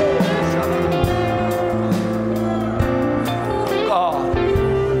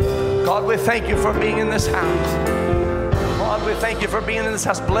 God, we thank you for being in this house. God, we thank you for being in this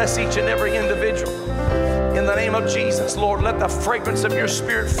house. Bless each and every individual. In the name of Jesus, Lord, let the fragrance of your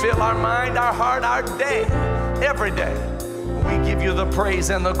Spirit fill our mind, our heart, our day, every day. We give you the praise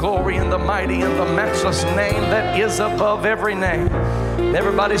and the glory and the mighty and the matchless name that is above every name. And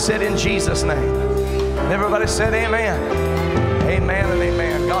everybody said in Jesus' name. And everybody said amen. Amen and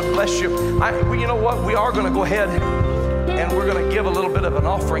amen. God bless you. You know what? We are going to go ahead and we're going to give a little bit of an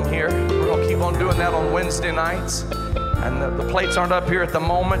offering here. We're going to keep on doing that on Wednesday nights. And the plates aren't up here at the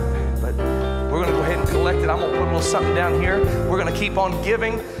moment, but we're going to go ahead and collect it. I'm going to put a little something down here. We're going to keep on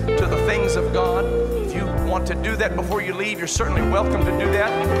giving to the things of God. If you want to do that before you leave, you're certainly welcome to do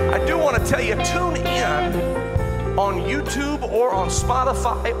that. I do want to tell you, tune in on YouTube or on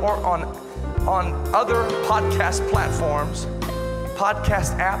Spotify or on other podcast platforms,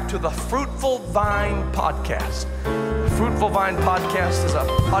 podcast app to the Fruitful Vine Podcast. The Fruitful Vine Podcast is a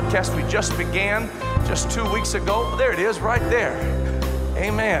podcast we just began just 2 weeks ago. There it is right there.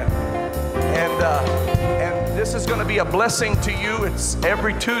 Amen. And this is going to be a blessing to you. It's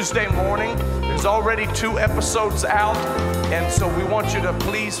every Tuesday morning. There's already 2 episodes out. And so we want you to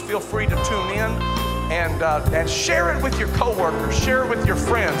please feel free to tune in and share it with your coworkers, share it with your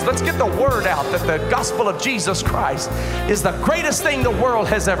friends. Let's get the word out that the gospel of Jesus Christ is the greatest thing the world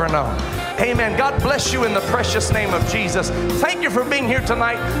has ever known. Amen. God bless you in the precious name of Jesus. Thank you for being here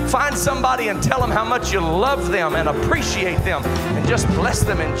tonight. Find somebody and tell them how much you love them and appreciate them and just bless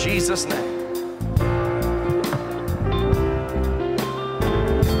them in Jesus' name.